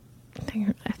national...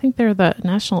 I think they're the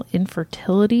National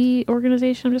Infertility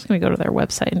Organization. I'm just going to go to their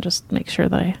website and just make sure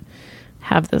that I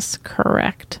have this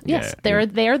correct. Yes, they're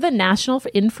the National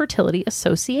Infertility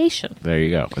Association. There you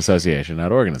go. Association,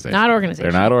 not organization. Not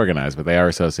organization. They're not organized, but they are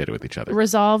associated with each other.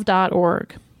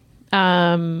 Resolve.org.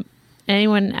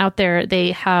 Anyone out there,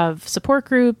 they have support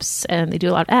groups and they do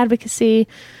a lot of advocacy.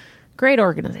 Great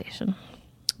organization.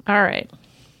 All right.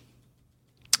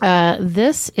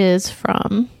 This is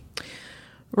from...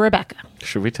 Rebecca.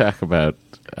 Should we talk about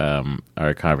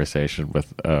our conversation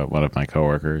with one of my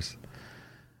coworkers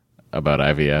about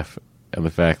IVF and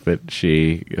the fact that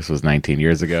this was 19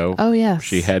 years ago. Oh, yes.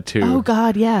 She had to. Oh,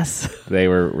 God, yes. They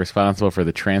were responsible for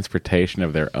the transportation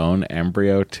of their own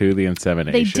embryo to the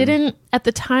insemination. They didn't, at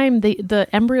the time, the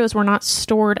embryos were not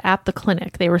stored at the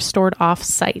clinic. They were stored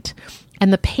off-site.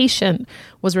 And the patient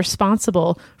was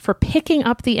responsible for picking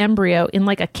up the embryo in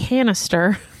like a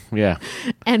canister. Yeah.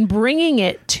 And bringing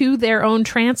it to their own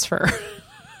transfer.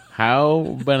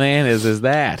 How bananas is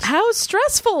that? How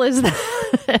stressful is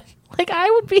that? Like, I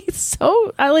would be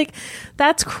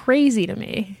that's crazy to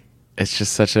me. It's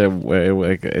just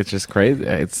it's just crazy.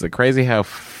 It's crazy how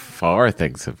far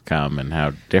things have come and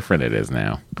how different it is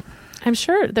now. I'm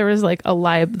sure there was like a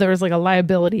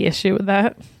liability issue with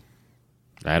that.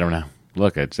 I don't know.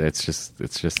 Look, it's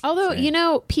just. Although,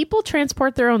 insane. people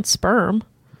transport their own sperm.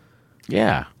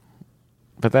 Yeah.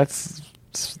 But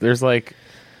there's like,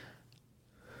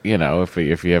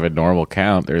 if you have a normal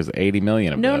count, there's 80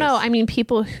 million of those. No, I mean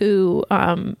people who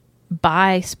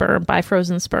buy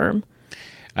frozen sperm.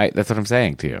 That's what I'm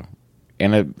saying to you.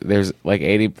 And there's like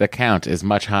 80, the count is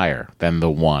much higher than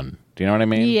the one. Do you know what I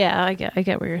mean? Yeah, I get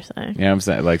what you're saying. You know what I'm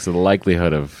saying? Like, so the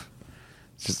likelihood of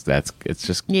it's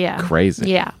just crazy.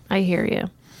 Yeah, I hear you.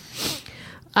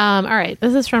 All right,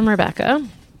 this is from Rebecca.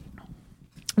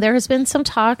 There has been some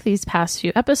talk these past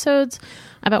few episodes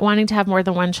about wanting to have more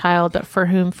than one child, but for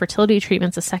whom fertility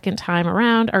treatments a second time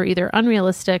around are either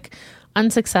unrealistic,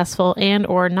 unsuccessful, and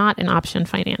or not an option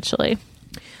financially.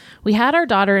 We had our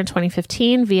daughter in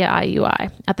 2015 via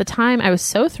IUI. At the time, I was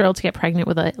so thrilled to get pregnant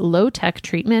with a low-tech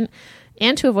treatment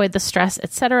and to avoid the stress,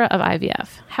 etc. of IVF.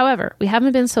 However, we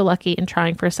haven't been so lucky in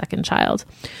trying for a second child.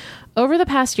 Over the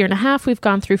past year and a half, we've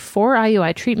gone through 4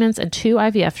 IUI treatments and 2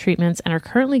 IVF treatments and are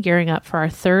currently gearing up for our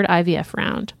 3rd IVF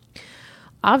round.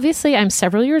 Obviously, I'm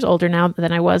several years older now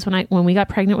than I was when we got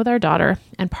pregnant with our daughter,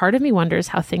 and part of me wonders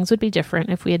how things would be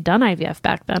different if we had done IVF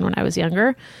back then when I was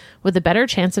younger, with a better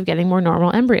chance of getting more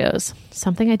normal embryos,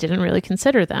 something I didn't really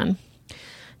consider then.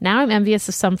 Now I'm envious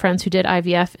of some friends who did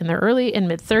IVF in their early and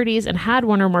mid-30s and had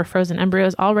 1 or more frozen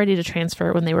embryos all ready to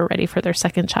transfer when they were ready for their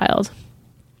second child.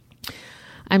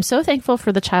 I'm so thankful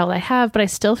for the child I have, but I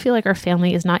still feel like our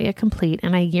family is not yet complete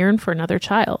and I yearn for another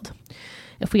child.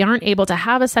 If we aren't able to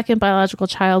have a second biological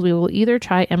child, we will either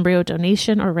try embryo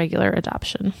donation or regular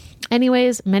adoption.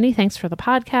 Anyways, many thanks for the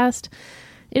podcast.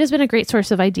 It has been a great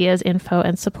source of ideas, info,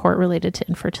 and support related to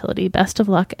infertility. Best of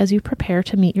luck as you prepare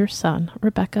to meet your son.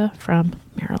 Rebecca from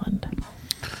Maryland.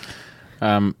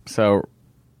 So,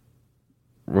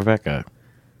 Rebecca,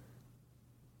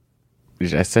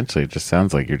 essentially, it just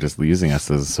sounds like you're just using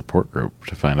us as a support group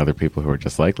to find other people who are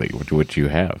just likely, which you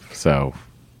have. So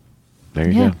there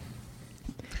you go.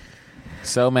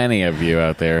 So many of you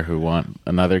out there who want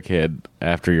another kid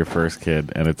after your first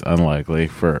kid, and it's unlikely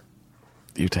for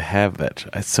you to have that.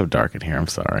 It's so dark in here. I'm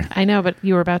sorry. I know, but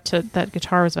you were about to. That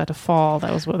guitar was about to fall.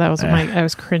 That was I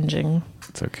was cringing.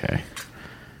 It's okay.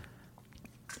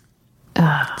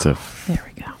 There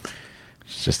we go.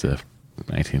 It's just a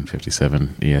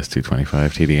 1957 ES225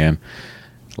 TDN.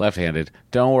 Left-handed.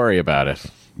 Don't worry about it.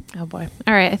 Oh boy.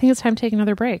 All right. I think it's time to take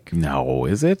another break. No,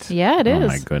 is it? Yeah, it is. Oh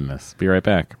my goodness. Be right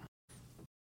back.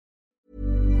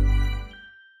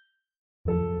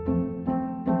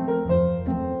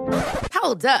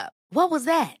 Hold up. What was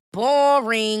that?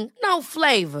 Boring. No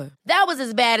flavor. That was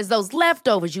as bad as those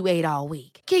leftovers you ate all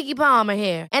week. Keke Palmer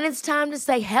here, and it's time to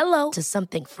say hello to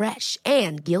something fresh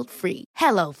and guilt-free.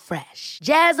 Hello Fresh.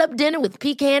 Jazz up dinner with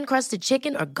pecan-crusted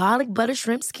chicken or garlic butter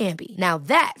shrimp scampi. Now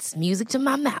that's music to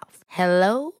my mouth.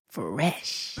 Hello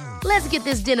Fresh. Let's get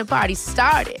this dinner party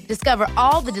started. Discover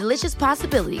all the delicious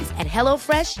possibilities at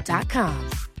hellofresh.com.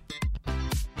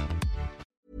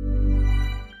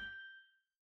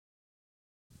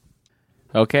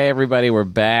 Okay, everybody, we're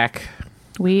back.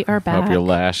 We are back. Hope your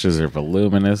lashes are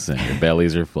voluminous and your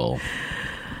bellies are full.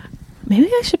 Maybe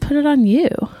I should put it on you.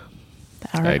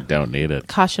 I don't need it.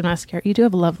 Caution mascara. You do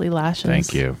have lovely lashes.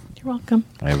 Thank you. You're welcome.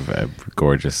 I have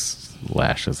gorgeous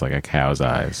lashes like a cow's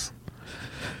eyes.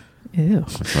 Ew.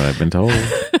 That's what I've been told.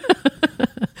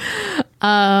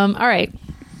 All right.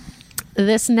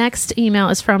 This next email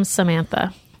is from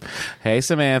Samantha. Hey,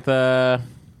 Samantha.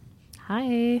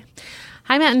 Hi.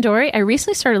 Hi, Matt and Dory. I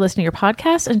recently started listening to your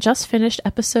podcast and just finished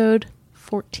episode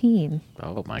 14.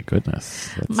 Oh, my goodness.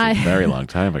 That's a very long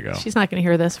time ago. She's not going to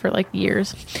hear this for like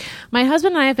years. My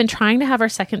husband and I have been trying to have our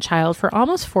second child for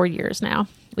almost 4 years now.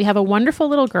 We have a wonderful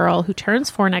little girl who turns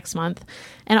 4 next month,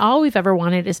 and all we've ever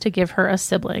wanted is to give her a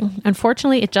sibling.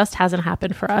 Unfortunately, it just hasn't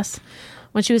happened for us.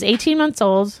 When she was 18 months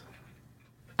old,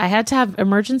 I had to have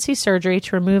emergency surgery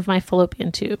to remove my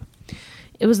fallopian tube.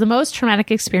 It was the most traumatic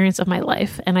experience of my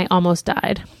life, and I almost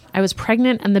died. I was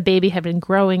pregnant, and the baby had been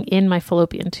growing in my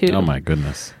fallopian tube. Oh, my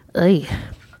goodness. Ugh.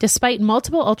 Despite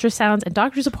multiple ultrasounds and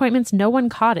doctor's appointments, no one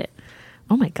caught it.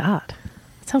 Oh, my God.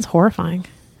 That sounds horrifying.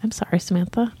 I'm sorry,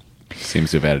 Samantha.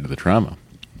 Seems to have added to the trauma.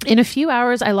 In a few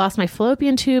hours, I lost my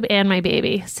fallopian tube and my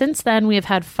baby. Since then, we have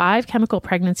had 5 chemical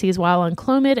pregnancies while on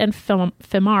Clomid and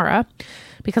Femara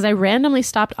because I randomly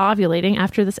stopped ovulating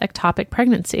after this ectopic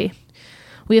pregnancy.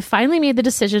 We have finally made the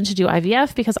decision to do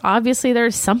IVF because obviously there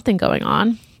is something going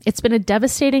on. It's been a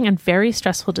devastating and very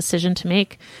stressful decision to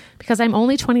make because I'm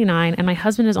only 29 and my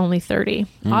husband is only 30.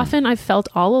 Often I've felt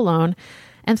all alone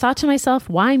and thought to myself,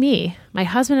 why me? My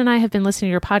husband and I have been listening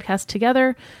to your podcast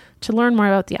together to learn more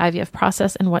about the IVF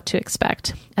process and what to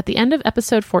expect. At the end of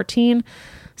episode 14,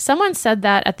 someone said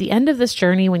that at the end of this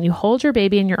journey, when you hold your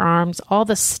baby in your arms, all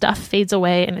the stuff fades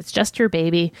away and it's just your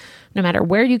baby, no matter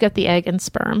where you get the egg and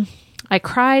sperm. I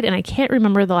cried and I can't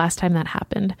remember the last time that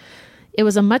happened. It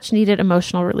was a much needed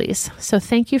emotional release. So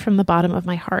thank you from the bottom of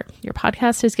my heart. Your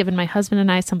podcast has given my husband and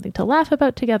I something to laugh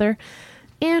about together,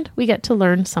 and we get to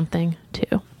learn something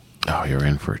too. Oh, you're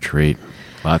in for a treat.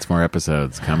 Lots more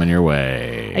episodes coming your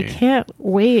way. I can't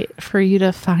wait for you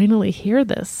to finally hear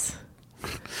this.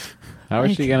 How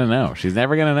is she going to know? She's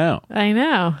never going to know. I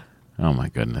know. Oh, my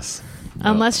goodness.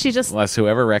 Unless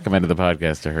whoever recommended the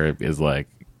podcast to her is like,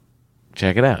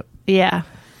 check it out. Yeah.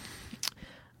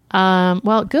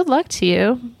 Well, good luck to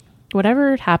you.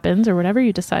 Whatever happens or whatever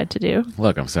you decide to do.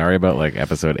 Look, I'm sorry about like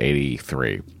episode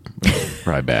 83.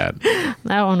 Probably bad.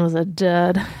 That one was a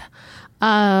dud. All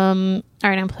right,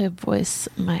 I'm going to play a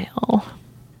voicemail.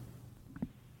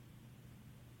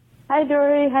 Hi,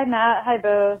 Dory. Hi, Matt. Hi,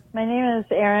 Bo. My name is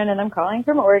Erin, and I'm calling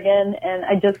from Oregon. And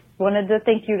I just wanted to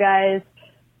thank you guys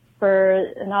for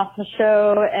an awesome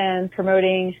show and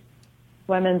promoting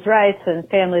women's rights and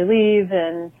family leave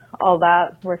and all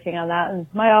that, working on that in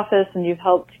my office. And you've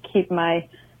helped keep my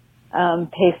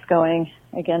pace going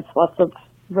against lots of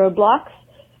roadblocks.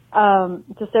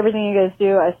 Just everything you guys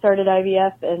do. I started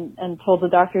IVF and told the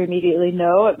doctor immediately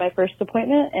no at my first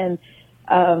appointment,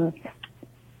 and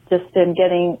just in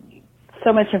getting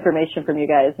so much information from you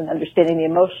guys and understanding the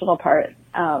emotional part.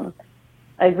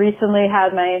 I recently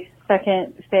had my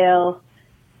second fail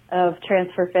of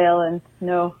transfer fail and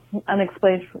no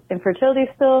unexplained infertility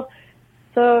still.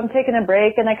 So I'm taking a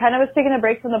break, and I kind of was taking a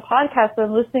break from the podcast. So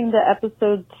I'm listening to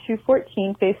episode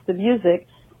 214, Face the Music.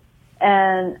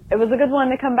 And it was a good one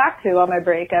to come back to on my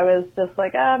break. I was just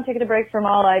like, I'm taking a break from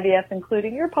all IVF,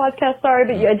 including your podcast. Sorry,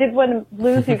 but I did want to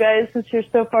lose you guys since you're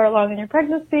so far along in your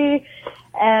pregnancy.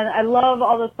 And I love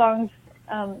all the songs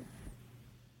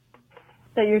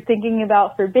that you're thinking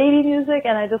about for baby music,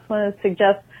 and I just want to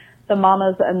suggest the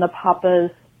Mamas and the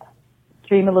Papas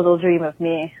Dream a Little Dream of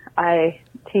Me. I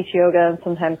teach yoga and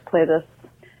sometimes play this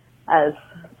as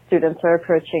students are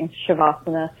approaching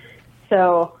Shavasana.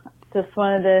 So just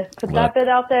wanted to put that bit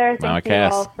out there. Thank you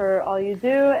all for all you do.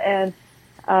 And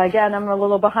again, I'm a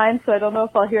little behind, so I don't know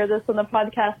if I'll hear this on the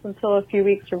podcast until a few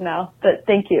weeks from now. But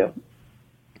thank you.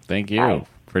 Thank you Bye.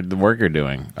 for the work you're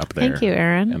doing up there. Thank you,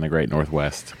 Aaron. In the great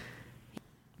Northwest.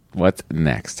 What's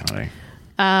next, honey?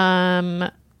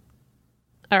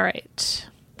 All right.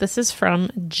 This is from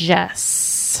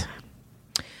Jess.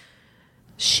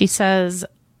 She says,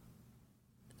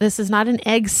 this is not an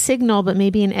egg signal, but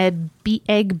maybe an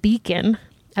egg beacon,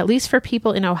 at least for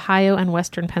people in Ohio and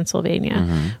Western Pennsylvania.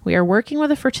 Mm-hmm. We are working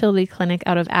with a fertility clinic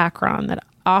out of Akron that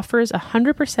offers a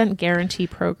 100% guarantee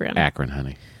program. Akron,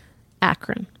 honey.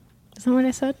 Akron. Is that what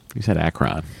I said? You said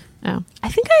Akron. Oh, I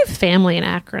think I have family in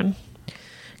Akron.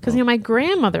 Because, my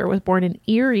grandmother was born in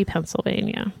Erie,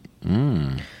 Pennsylvania,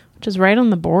 which is right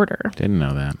on the border. Didn't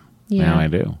know that. Yeah. Now I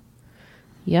do.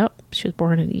 Yep. She was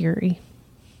born in Erie.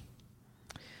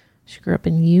 She grew up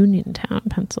in Uniontown,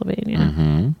 Pennsylvania.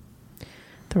 Mm-hmm.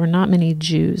 There were not many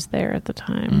Jews there at the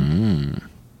time.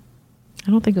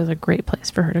 I don't think it was a great place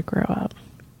for her to grow up.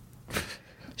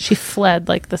 She fled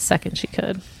like the second she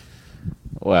could.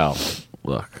 Well,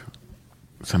 look,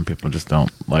 some people just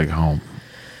don't like home.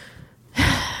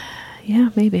 Yeah,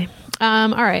 maybe. All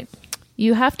right.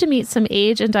 You have to meet some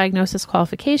age and diagnosis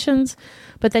qualifications,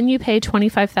 but then you pay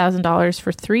 $25,000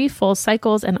 for 3 full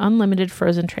cycles and unlimited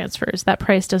frozen transfers. That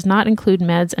price does not include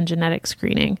meds and genetic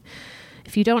screening.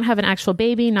 If you don't have an actual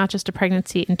baby, not just a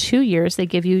pregnancy, in 2 years, they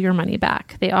give you your money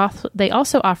back. They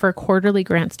also offer quarterly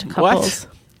grants to couples.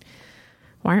 What?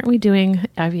 Why aren't we doing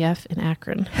IVF in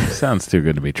Akron? Sounds too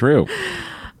good to be true.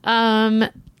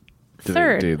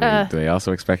 Third, do they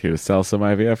also expect you to sell some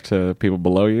IVF to people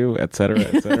below you, et cetera,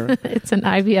 et cetera? It's an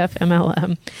IVF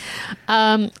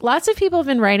MLM. Lots of people have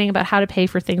been writing about how to pay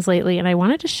for things lately, and I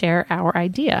wanted to share our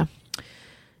idea.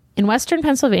 In Western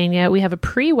Pennsylvania, we have a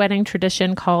pre-wedding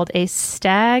tradition called a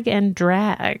stag and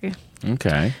drag.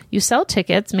 Okay. You sell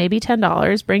tickets, maybe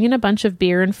 $10, bring in a bunch of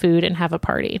beer and food, and have a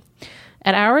party.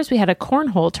 At ours, we had a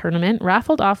cornhole tournament,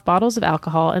 raffled off bottles of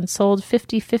alcohol, and sold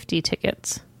 50-50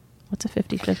 tickets. What's a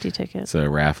 50-50 ticket? It's a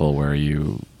raffle where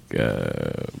you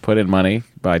put in money,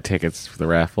 buy tickets for the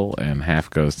raffle, and half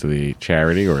goes to the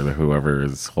charity or whoever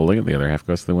is holding it. The other half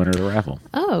goes to the winner of the raffle.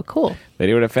 Oh, cool. They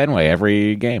do it at Fenway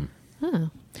every game. Oh.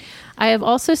 I have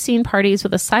also seen parties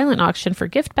with a silent auction for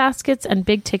gift baskets and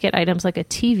big ticket items like a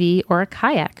TV or a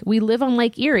kayak. We live on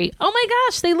Lake Erie. Oh my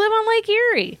gosh, they live on Lake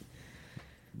Erie.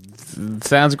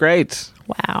 Sounds great.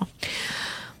 Wow.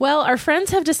 Well, our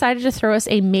friends have decided to throw us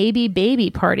a maybe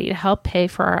baby party to help pay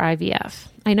for our IVF.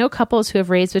 I know couples who have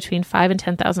raised between $5,000 and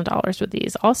 $10,000 with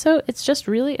these. Also, it's just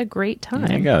really a great time.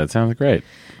 There you go. That sounds great.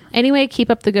 Anyway, keep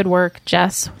up the good work.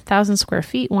 Jess, 1,000 square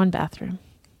feet, 1 bathroom.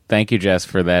 Thank you, Jess,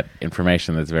 for that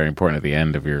information that's very important at the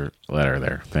end of your letter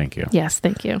there. Thank you. Yes,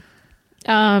 thank you.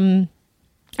 All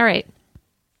right.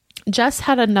 Jess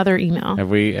had another email.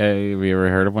 Have we ever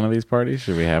heard of one of these parties?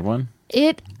 Should we have one?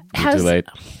 It has. Too late?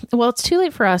 Well, it's too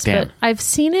late for us, Damn. but I've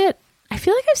seen it. I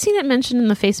feel like I've seen it mentioned in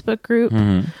the Facebook group.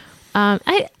 Mm-hmm.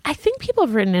 I think people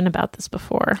have written in about this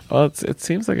before. Well, it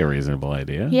seems like a reasonable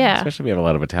idea. Yeah. Especially if we have a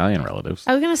lot of Italian relatives.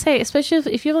 I was going to say,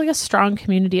 especially if you have like a strong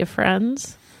community of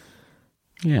friends,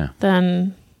 Yeah.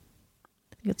 then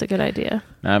I think it's a good idea.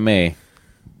 Not me.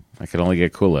 I could only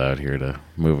get Kula out here to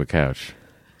move a couch.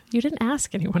 You didn't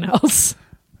ask anyone else.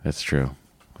 That's true.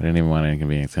 I didn't even want to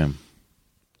inconvenience him.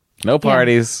 No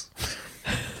parties.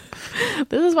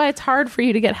 This is why it's hard for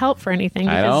you to get help for anything.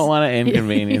 I don't want to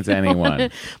inconvenience you don't anyone. wanna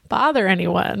bother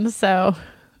anyone. So,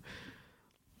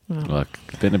 Look,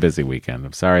 it's been a busy weekend.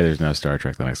 I'm sorry there's no Star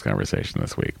Trek The Next Conversation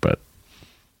this week, but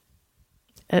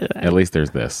at least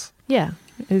there's this. Yeah,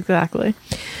 exactly.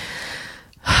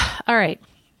 All right.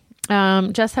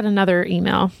 Jess had another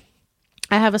email.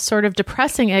 I have a sort of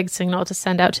depressing egg signal to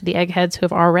send out to the eggheads who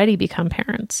have already become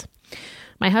parents.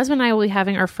 My husband and I will be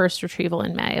having our first retrieval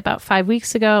in May. About 5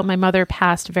 weeks ago, my mother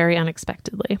passed very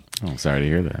unexpectedly. Oh, I'm sorry to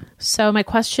hear that. So my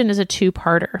question is a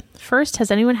two-parter. First, has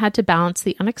anyone had to balance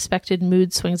the unexpected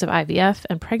mood swings of IVF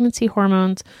and pregnancy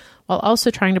hormones while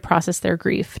also trying to process their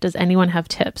grief? Does anyone have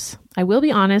tips? I will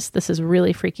be honest, this is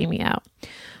really freaking me out.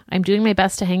 I'm doing my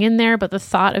best to hang in there, but the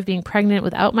thought of being pregnant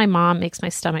without my mom makes my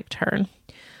stomach turn.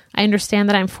 I understand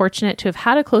that I'm fortunate to have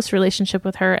had a close relationship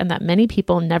with her and that many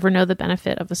people never know the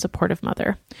benefit of a supportive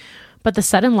mother. But the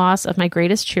sudden loss of my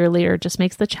greatest cheerleader just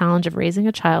makes the challenge of raising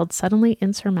a child suddenly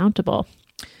insurmountable.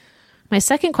 My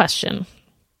second question.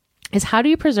 is how do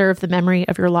you preserve the memory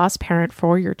of your lost parent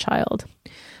for your child?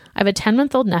 I have a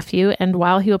 10-month-old nephew, and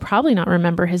while he will probably not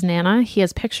remember his Nana, he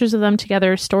has pictures of them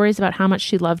together, stories about how much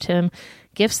she loved him,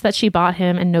 gifts that she bought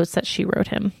him, and notes that she wrote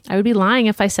him. I would be lying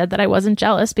if I said that I wasn't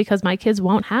jealous because my kids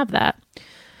won't have that.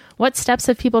 What steps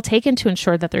have people taken to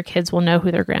ensure that their kids will know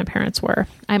who their grandparents were?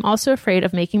 I'm also afraid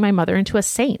of making my mother into a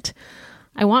saint.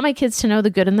 I want my kids to know the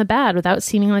good and the bad without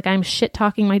seeming like I'm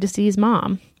shit-talking my deceased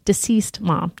mom,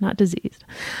 not diseased.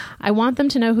 I want them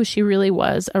to know who she really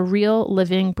was, a real,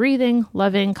 living, breathing,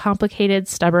 loving, complicated,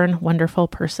 stubborn, wonderful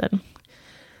person.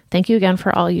 Thank you again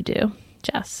for all you do,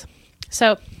 Jess.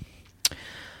 So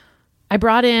I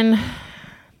brought in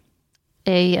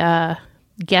a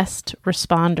guest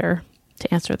responder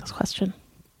to answer this question.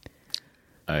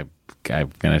 I'm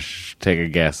going to take a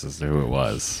guess as to who it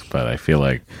was, but I feel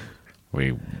like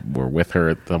we were with her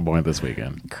at some point this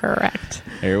weekend. Correct.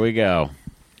 Here we go.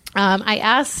 I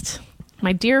asked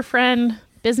my dear friend,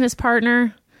 business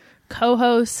partner,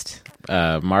 co-host,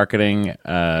 marketing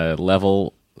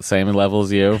level, same level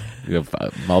as you. You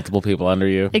have multiple people under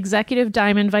you. Executive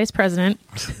Diamond Vice President,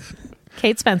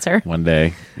 Kate Spencer. One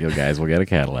day, you guys will get a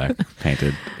Cadillac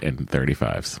painted in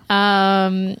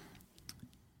 35s.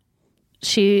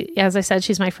 She, as I said,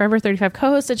 she's my Forever 35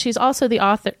 co-host, and she's also the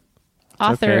author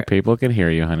okay. People can hear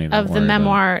you, honey. Don't of the worry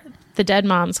memoir, The Dead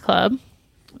Moms Club,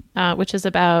 which is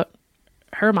about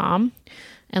her mom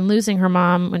and losing her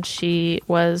mom when she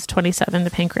was 27 to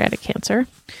pancreatic cancer.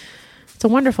 It's a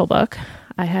wonderful book.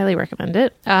 I highly recommend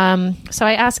it. So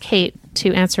I asked Kate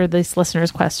to answer these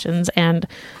listeners' questions, and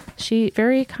she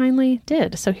very kindly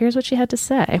did. So here's what she had to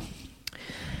say.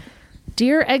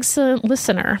 Dear excellent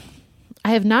listener,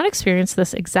 I have not experienced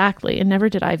this exactly and never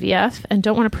did IVF and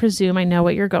don't want to presume I know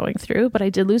what you're going through, but I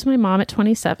did lose my mom at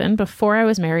 27 before I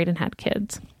was married and had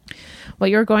kids.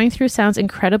 What you're going through sounds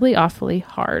incredibly awfully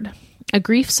hard. A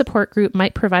grief support group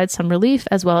might provide some relief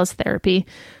as well as therapy,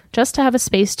 just to have a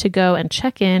space to go and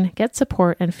check in, get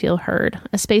support, and feel heard.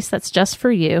 A space that's just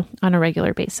for you on a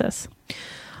regular basis.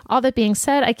 All that being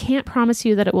said, I can't promise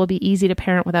you that it will be easy to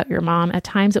parent without your mom. At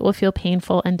times it will feel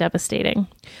painful and devastating.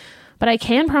 But I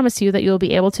can promise you that you will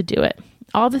be able to do it.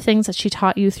 All the things that she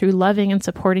taught you through loving and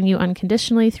supporting you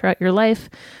unconditionally throughout your life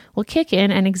will kick in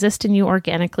and exist in you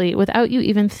organically without you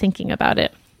even thinking about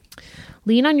it.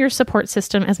 Lean on your support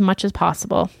system as much as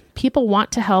possible. People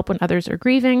want to help when others are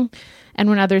grieving and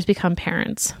when others become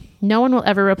parents. No one will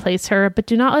ever replace her, but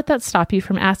do not let that stop you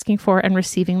from asking for and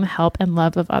receiving the help and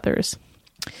love of others.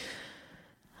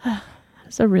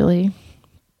 That's a really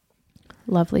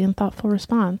lovely and thoughtful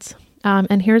response.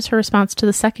 And here's her response to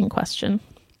the second question.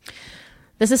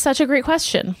 This is such a great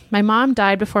question. My mom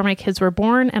died before my kids were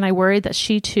born, and I worried that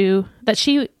she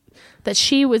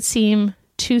would seem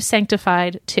too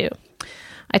sanctified too.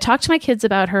 I talk to my kids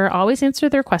about her, always answer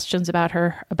their questions about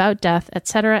her, about death,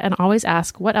 etc., and always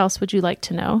ask, what else would you like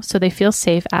to know? So they feel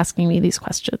safe asking me these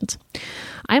questions.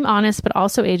 I'm honest, but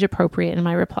also age appropriate in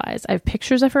my replies. I have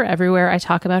pictures of her everywhere. I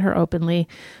talk about her openly.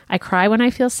 I cry when I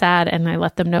feel sad, and I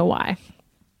let them know why.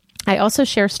 I also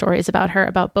share stories about her,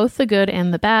 about both the good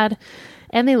and the bad,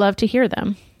 and they love to hear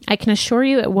them. I can assure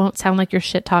you it won't sound like you're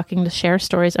shit-talking to share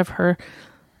stories of her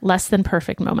less than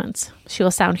perfect moments. She will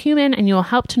sound human, and you will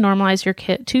help to normalize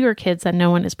to your kids that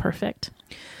no one is perfect.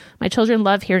 My children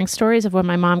love hearing stories of when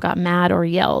my mom got mad or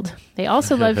yelled. They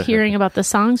also love hearing about the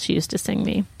songs she used to sing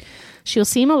me. She will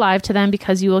seem alive to them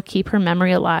because you will keep her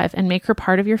memory alive and make her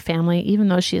part of your family, even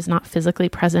though she is not physically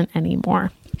present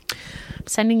anymore. I'm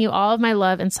sending you all of my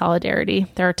love and solidarity.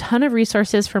 There are a ton of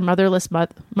resources for motherless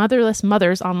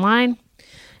mothers online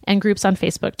and groups on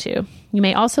Facebook too. You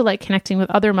may also like connecting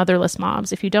with other motherless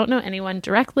moms. If you don't know anyone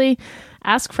directly,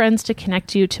 ask friends to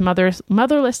connect you to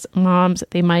motherless moms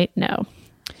they might know.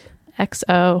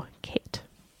 XO, Kate.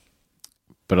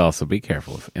 But also be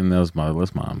careful if in those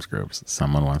motherless moms groups,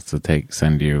 someone wants to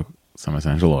send you some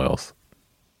essential oils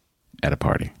at a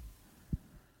party.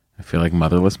 I feel like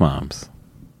motherless moms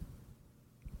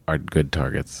are good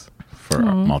targets for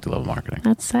multi-level marketing.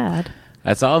 That's sad.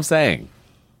 That's all I'm saying.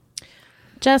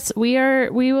 Jess,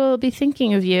 we will be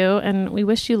thinking of you, and we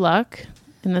wish you luck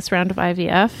in this round of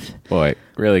IVF. Boy,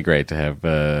 really great to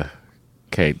have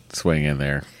Kate swing in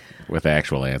there with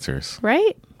actual answers.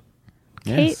 Right?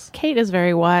 Yes. Kate is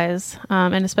very wise,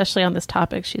 and especially on this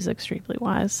topic, she's extremely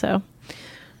wise. So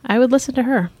I would listen to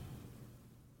her.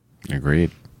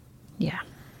 Agreed. Yeah.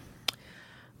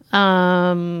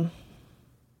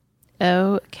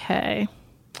 Okay.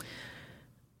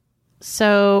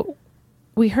 So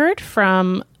we heard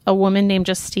from a woman named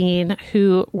Justine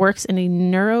who works in a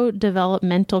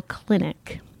neurodevelopmental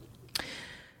clinic.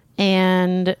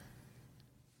 And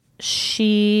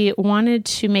she wanted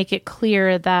to make it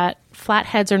clear that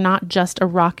flatheads are not just a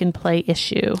rock and play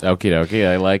issue. Okie dokie.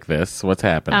 I like this. What's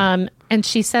happening? And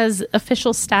she says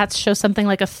official stats show something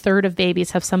like a third of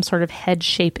babies have some sort of head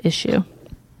shape issue.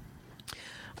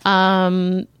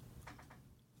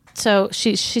 So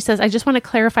she says, I just want to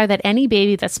clarify that any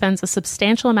baby that spends a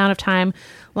substantial amount of time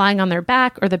lying on their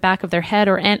back or the back of their head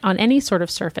or on any sort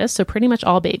of surface, so pretty much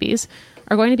all babies,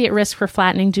 are going to be at risk for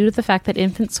flattening due to the fact that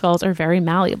infant skulls are very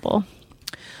malleable.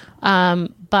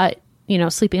 But,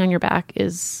 sleeping on your back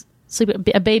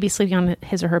a baby sleeping on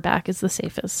his or her back is the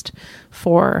safest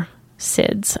for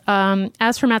SIDS.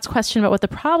 As for Matt's question about what the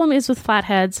problem is with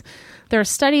flatheads, there are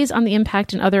studies on the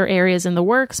impact in other areas in the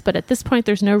works, but at this point,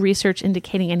 there's no research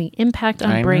indicating any impact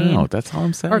on brain that's all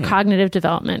I'm saying. or cognitive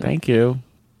development. Thank you.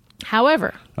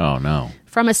 However, Oh, no.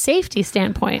 from a safety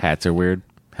standpoint, Hats are weird.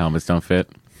 Helmets don't fit.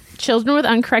 children with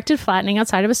uncorrected flattening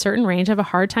outside of a certain range have a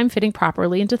hard time fitting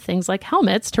properly into things like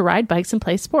helmets to ride bikes and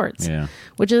play sports, Yeah.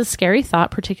 which is a scary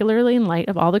thought, particularly in light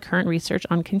of all the current research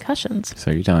on concussions.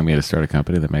 So you're telling me to start a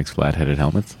company that makes flat-headed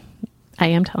helmets? I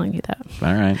am telling you that.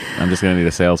 All right. I'm just going to need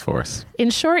a sales force.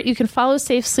 In short, you can follow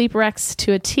safe sleep recs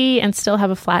to a T and still have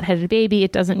a flat-headed baby.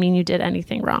 It doesn't mean you did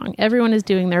anything wrong. Everyone is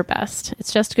doing their best.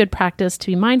 It's just good practice to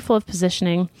be mindful of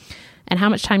positioning and how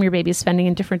much time your baby is spending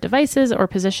in different devices or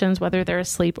positions, whether they're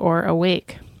asleep or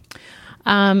awake.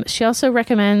 She also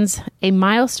recommends a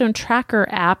milestone tracker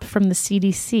app from the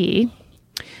CDC.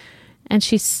 And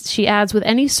she adds, with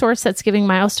any source that's giving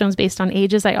milestones based on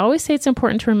ages, I always say it's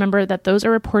important to remember that those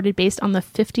are reported based on the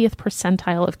 50th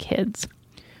percentile of kids.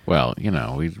 Well,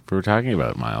 we were talking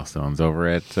about milestones over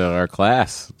at our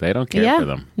class. They don't care for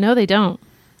them. No, they don't.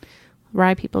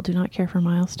 Rye people do not care for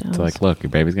milestones. It's like, look, your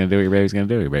baby's going to do what your baby's going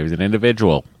to do. Your baby's an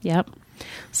individual. Yep.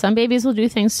 Some babies will do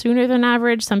things sooner than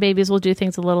average. Some babies will do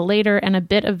things a little later, and a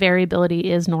bit of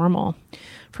variability is normal.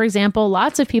 For example,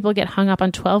 lots of people get hung up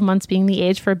on 12 months being the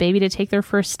age for a baby to take their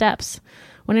first steps,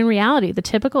 when in reality, the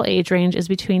typical age range is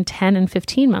between 10 and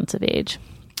 15 months of age.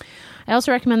 I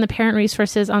also recommend the parent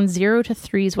resources on 0 to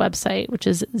 3's website, which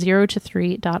is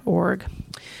 0to3.org.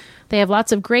 They have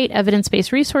lots of great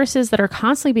evidence-based resources that are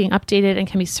constantly being updated and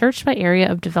can be searched by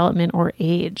area of development or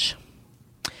age.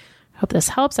 I hope this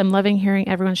helps. I'm loving hearing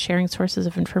everyone sharing sources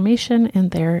of information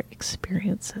and their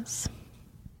experiences.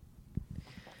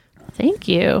 Thank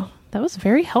you. That was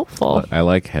very helpful. I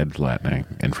like head flattening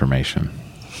information.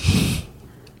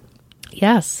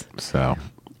 Yes. So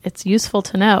It's useful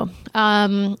to know.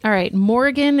 All right.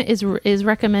 Morgan is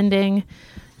recommending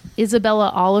Isabella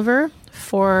Oliver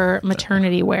for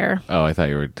maternity wear. Oh, I thought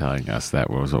you were telling us that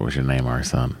what we should name our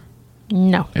son.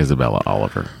 No. Isabella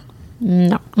Oliver.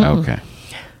 No. Okay.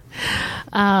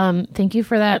 Thank you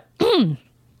for that.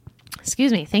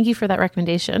 Excuse me. Thank you for that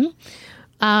recommendation.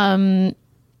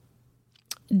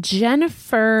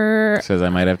 Jennifer Says I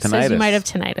might have tinnitus. says you might have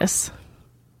tinnitus.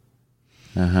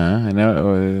 I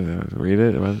know. Read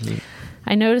it. What is it?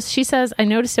 I noticed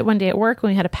it one day at work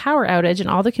when we had a power outage and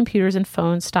all the computers and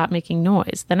phones stopped making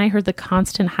noise. Then I heard the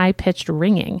constant high-pitched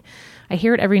ringing. I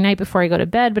hear it every night before I go to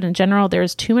bed, but in general, there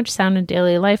is too much sound in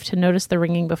daily life to notice the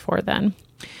ringing before then.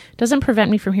 It doesn't prevent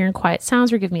me from hearing quiet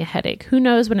sounds or give me a headache. Who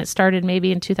knows when it started,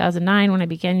 maybe in 2009 when I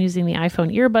began using the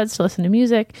iPhone earbuds to listen to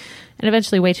music and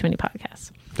eventually way too many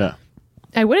podcasts. Yeah.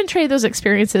 I wouldn't trade those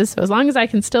experiences, so as long as I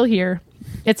can still hear,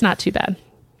 it's not too bad.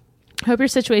 I hope your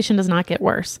situation does not get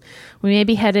worse. We may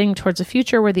be heading towards a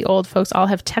future where the old folks all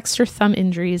have texture thumb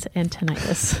injuries and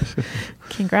tinnitus.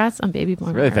 Congrats on baby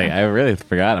boy. I really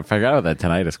forgot. I forgot about that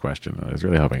tinnitus question. I was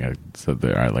really hoping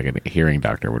a hearing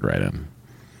doctor would write in.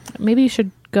 Maybe you should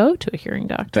go to a hearing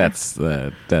doctor.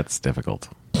 That's difficult.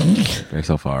 They're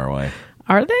so far away.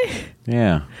 Are they?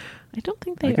 Yeah. I don't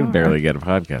think they I can are. barely get a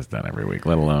podcast done every week,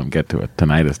 let alone get to a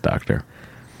tinnitus doctor.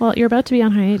 Well, you're about to be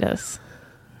on hiatus.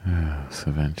 So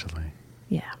eventually.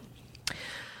 Yeah.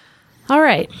 All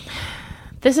right.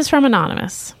 This is from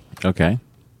Anonymous. Okay.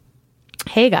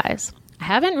 Hey, guys. I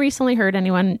haven't recently heard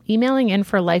anyone emailing in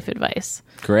for life advice.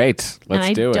 Great.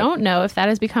 Let's do it. And I don't know if that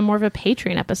has become more of a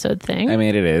Patreon episode thing. I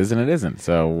mean, it is and it isn't.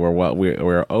 So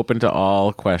we're open to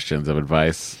all questions of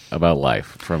advice about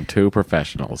life from two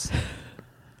professionals.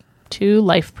 Two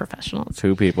life professionals.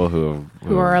 Two people who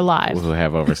are alive. Who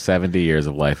have over 70 years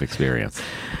of life experience.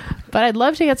 But I'd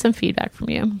love to get some feedback from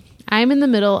you. I'm in the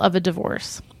middle of a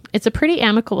divorce. It's a pretty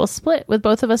amicable split, with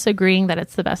both of us agreeing that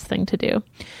it's the best thing to do.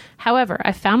 However,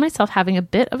 I found myself having a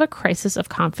bit of a crisis of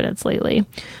confidence lately.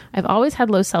 I've always had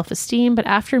low self-esteem, but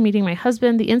after meeting my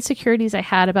husband, the insecurities I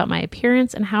had about my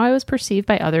appearance and how I was perceived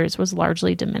by others was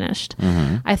largely diminished.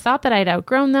 I thought that I'd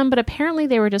outgrown them, but apparently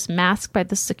they were just masked by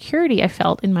the security I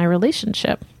felt in my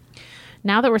relationship.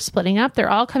 Now that we're splitting up, they're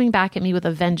all coming back at me with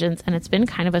a vengeance, and it's been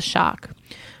kind of a shock.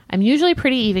 I'm usually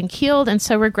pretty even-keeled, and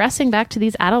so regressing back to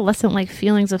these adolescent-like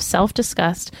feelings of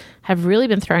self-disgust have really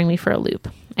been throwing me for a loop.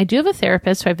 I do have a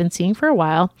therapist who I've been seeing for a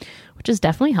while, which is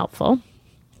definitely helpful,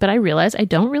 but I realize I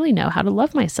don't really know how to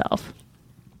love myself.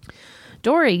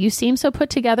 Dory, you seem so put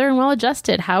together and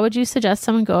well-adjusted. How would you suggest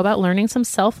someone go about learning some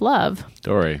self-love?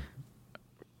 Dory,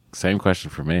 same question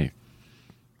for me.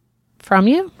 From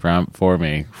you? From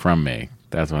me.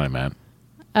 That's what I meant.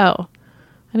 Oh,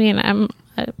 I mean,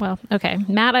 well, okay.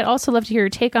 Matt, I'd also love to hear your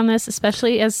take on this,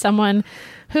 especially as someone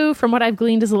who, from what I've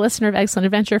gleaned as a listener of Excellent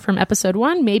Adventure from episode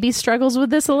 1, maybe struggles with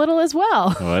this a little as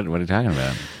well. What are you talking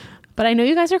about? But I know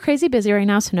you guys are crazy busy right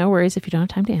now, so no worries if you don't have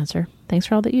time to answer. Thanks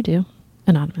for all that you do.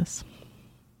 Anonymous.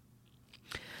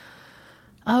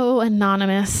 Oh,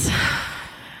 Anonymous.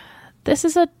 This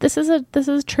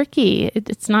is tricky.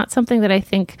 It's not something that I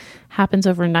think happens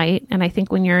overnight. And I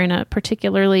think when you're in a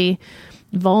particularly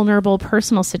vulnerable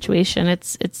personal situation,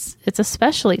 it's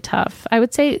especially tough. I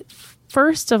would say,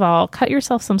 first of all, cut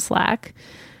yourself some slack.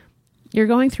 You're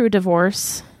going through a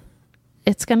divorce.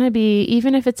 It's going to be,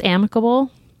 even if it's amicable,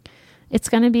 it's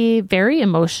going to be very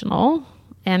emotional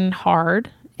and hard,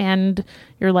 and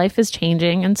your life is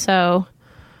changing. And so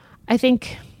I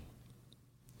think,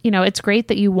 it's great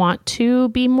that you want to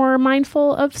be more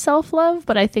mindful of self-love,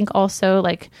 but I think also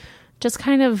just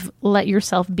kind of let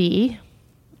yourself be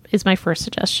is my first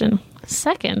suggestion.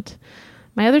 Second,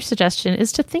 my other suggestion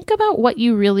is to think about what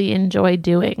you really enjoy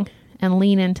doing and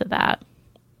lean into that.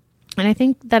 And I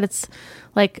think that it's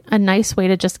a nice way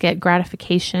to just get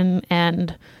gratification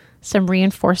and some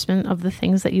reinforcement of the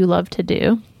things that you love to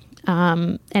do.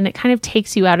 And it kind of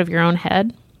takes you out of your own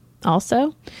head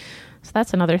also. So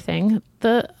that's another thing.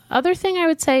 The other thing I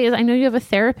would say is, I know you have a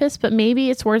therapist, but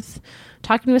maybe it's worth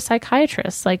talking to a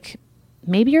psychiatrist.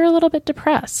 Maybe you're a little bit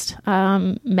depressed.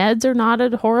 Meds are not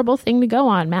a horrible thing to go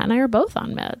on. Matt and I are both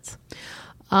on meds.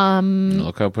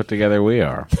 Look how put together we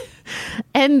are.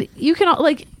 And you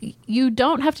can, you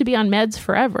don't have to be on meds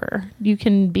forever. You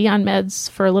can be on meds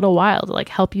for a little while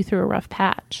to help you through a rough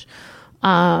patch.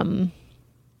 So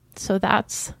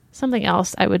that's something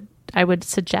else I would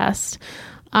suggest.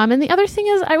 And the other thing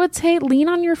is, I would say lean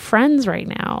on your friends right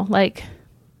now. I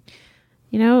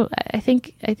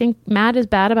think Matt is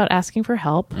bad about asking for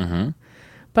help,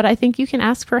 but I think you can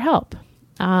ask for help,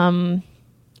 and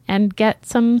get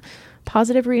some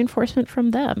positive reinforcement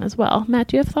from them as well. Matt,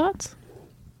 do you have thoughts?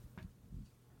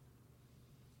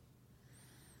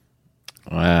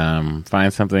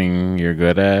 Find something you're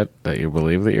good at, that you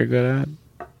believe that you're good at,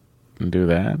 and do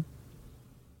that.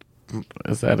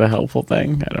 Is that a helpful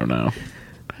thing? I don't know.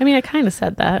 I mean, I kind of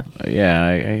said that.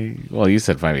 Yeah, well, you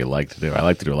said find what you like to do. I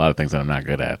like to do a lot of things that I'm not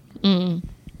good at.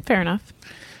 Fair enough.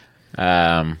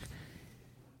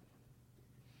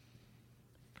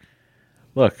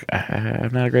 Look,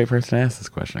 I'm not a great person to ask this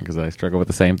question because I struggle with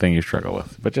the same thing you struggle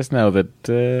with. But just know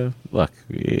that, look,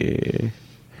 it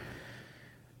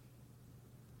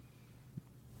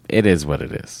is what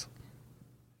it is.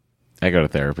 I go to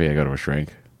therapy. I go to a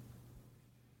shrink.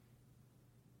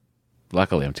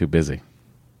 Luckily, I'm too busy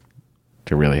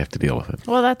to really have to deal with it.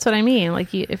 Well, that's what I mean.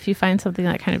 If you find something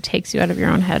that kind of takes you out of your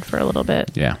own head for a little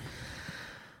bit. Yeah.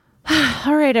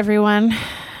 All right, everyone.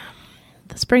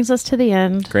 This brings us to the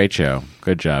end. Great show.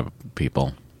 Good job,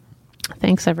 people.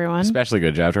 Thanks, everyone. Especially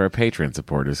good job to our Patreon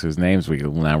supporters whose names we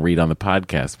will now read on the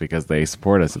podcast because they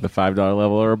support us at the $5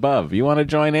 level or above. You want to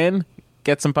join in?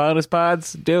 Get some bonus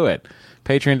pods? Do it.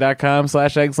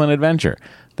 Patreon.com/excellentadventure.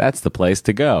 That's the place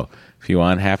to go. If you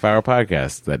want half-hour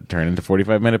podcasts that turn into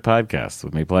 45-minute podcasts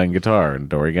with me playing guitar and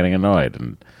Dory getting annoyed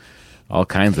and all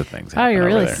kinds of things. Oh, you're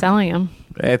really selling them.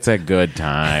 It's a good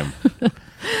time.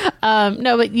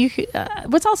 No, but you.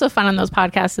 What's also fun on those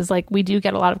podcasts is we do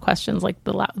get a lot of questions, like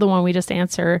the one we just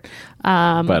answered.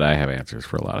 But I have answers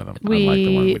for a lot of them. Unlike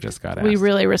the one we just got asked. We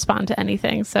really respond to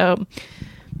anything, so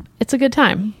it's a good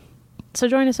time. So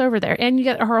join us over there, and you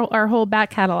get our whole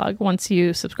back catalog once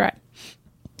you subscribe.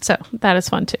 So that is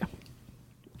fun too.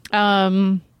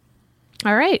 All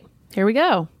right, here we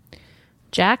go.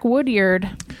 Jack Woodyard,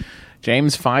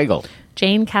 James Feigl,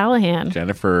 Jane Callahan,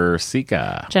 Jennifer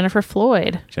Sika, Jennifer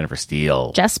Floyd, Jennifer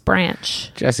Steele, Jess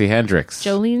Branch, Jesse Hendricks,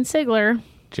 Jolene Sigler,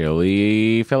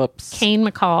 Jolie Phillips, Kane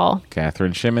McCall,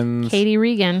 Catherine Shimmons, Katie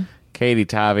Regan, Katie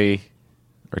Tavi,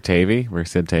 or Tavy, we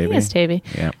said Tavy. Yes, Tavy.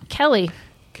 Yeah. Kelly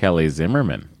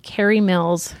Zimmerman, Carrie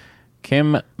Mills,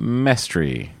 Kim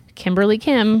Mestry, Kimberly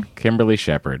Kim, Kimberly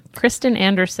Shepard. Kristen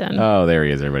Anderson, Oh, there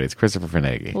he is, everybody. It's Christopher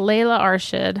Finaghy. Layla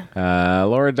Arshid,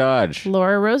 Laura Dodge.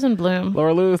 Laura Rosenblum,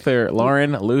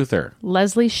 Lauren Luther.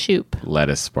 Leslie Shoup,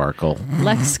 Lettuce Sparkle.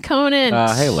 Lex Conant.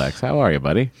 Hey, Lex. How are you,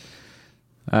 buddy?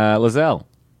 Lizelle. I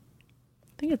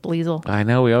think it's Liesel. I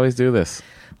know, we always do this.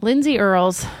 Lindsay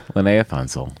Earls, Linnea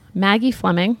Funsel. Maggie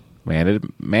Fleming,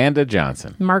 Manda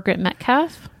Johnson. Margaret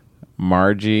Metcalf,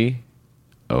 Margie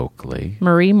Oakley.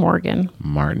 Marie Morgan,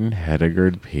 Martin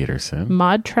Hedegard Peterson.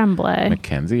 Maud Tremblay,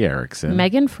 Mackenzie Erickson.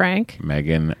 Megan Frank,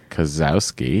 Megan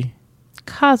Kozowski.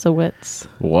 Kozowitz,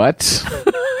 What?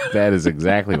 That is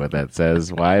exactly what that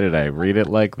says. Why did I read it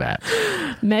like that?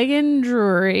 Megan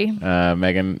Drury,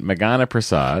 Megana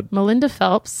Prasad. Melinda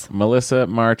Phelps, Melissa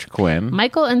March Quinn.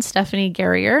 Michael and Stephanie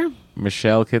Garrier,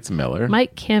 Michelle Kitz-Miller.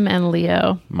 Mike Kim and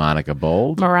Leo, Monica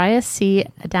Bold. Mariah C.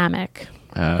 Adamic,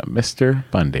 Mr.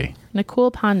 Bundy.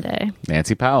 Nicole Pandey,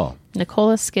 Nancy Powell.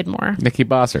 Nicola Skidmore, Nikki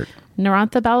Bossert.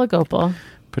 Narantha Balagopal,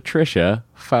 Patricia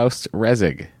Faust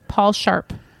Rezig. Paul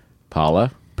Sharp,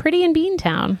 Paula. Pretty in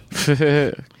Beantown,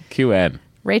 QN.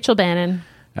 Rachel Bannon,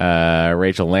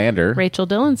 Rachel Lander. Rachel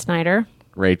Dillon Snyder,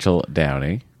 Rachel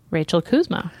Downey. Rachel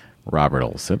Kuzma, Robert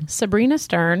Olson. Sabrina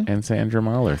Stern, And Sandra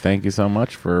Mahler. Thank you so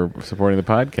much for supporting the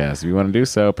podcast. If you want to do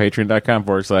so,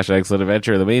 patreon.com/excellent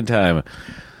adventure. In the meantime,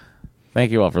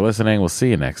 thank you all for listening. We'll see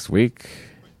you next week.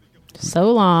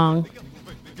 so long.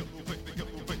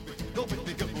 Go, baby,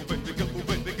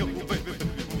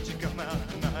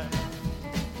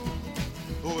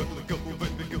 go,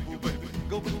 baby, go, baby,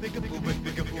 go, baby, go, baby, go,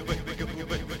 baby, go, baby, go,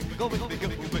 baby, go, baby, go, baby,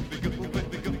 go,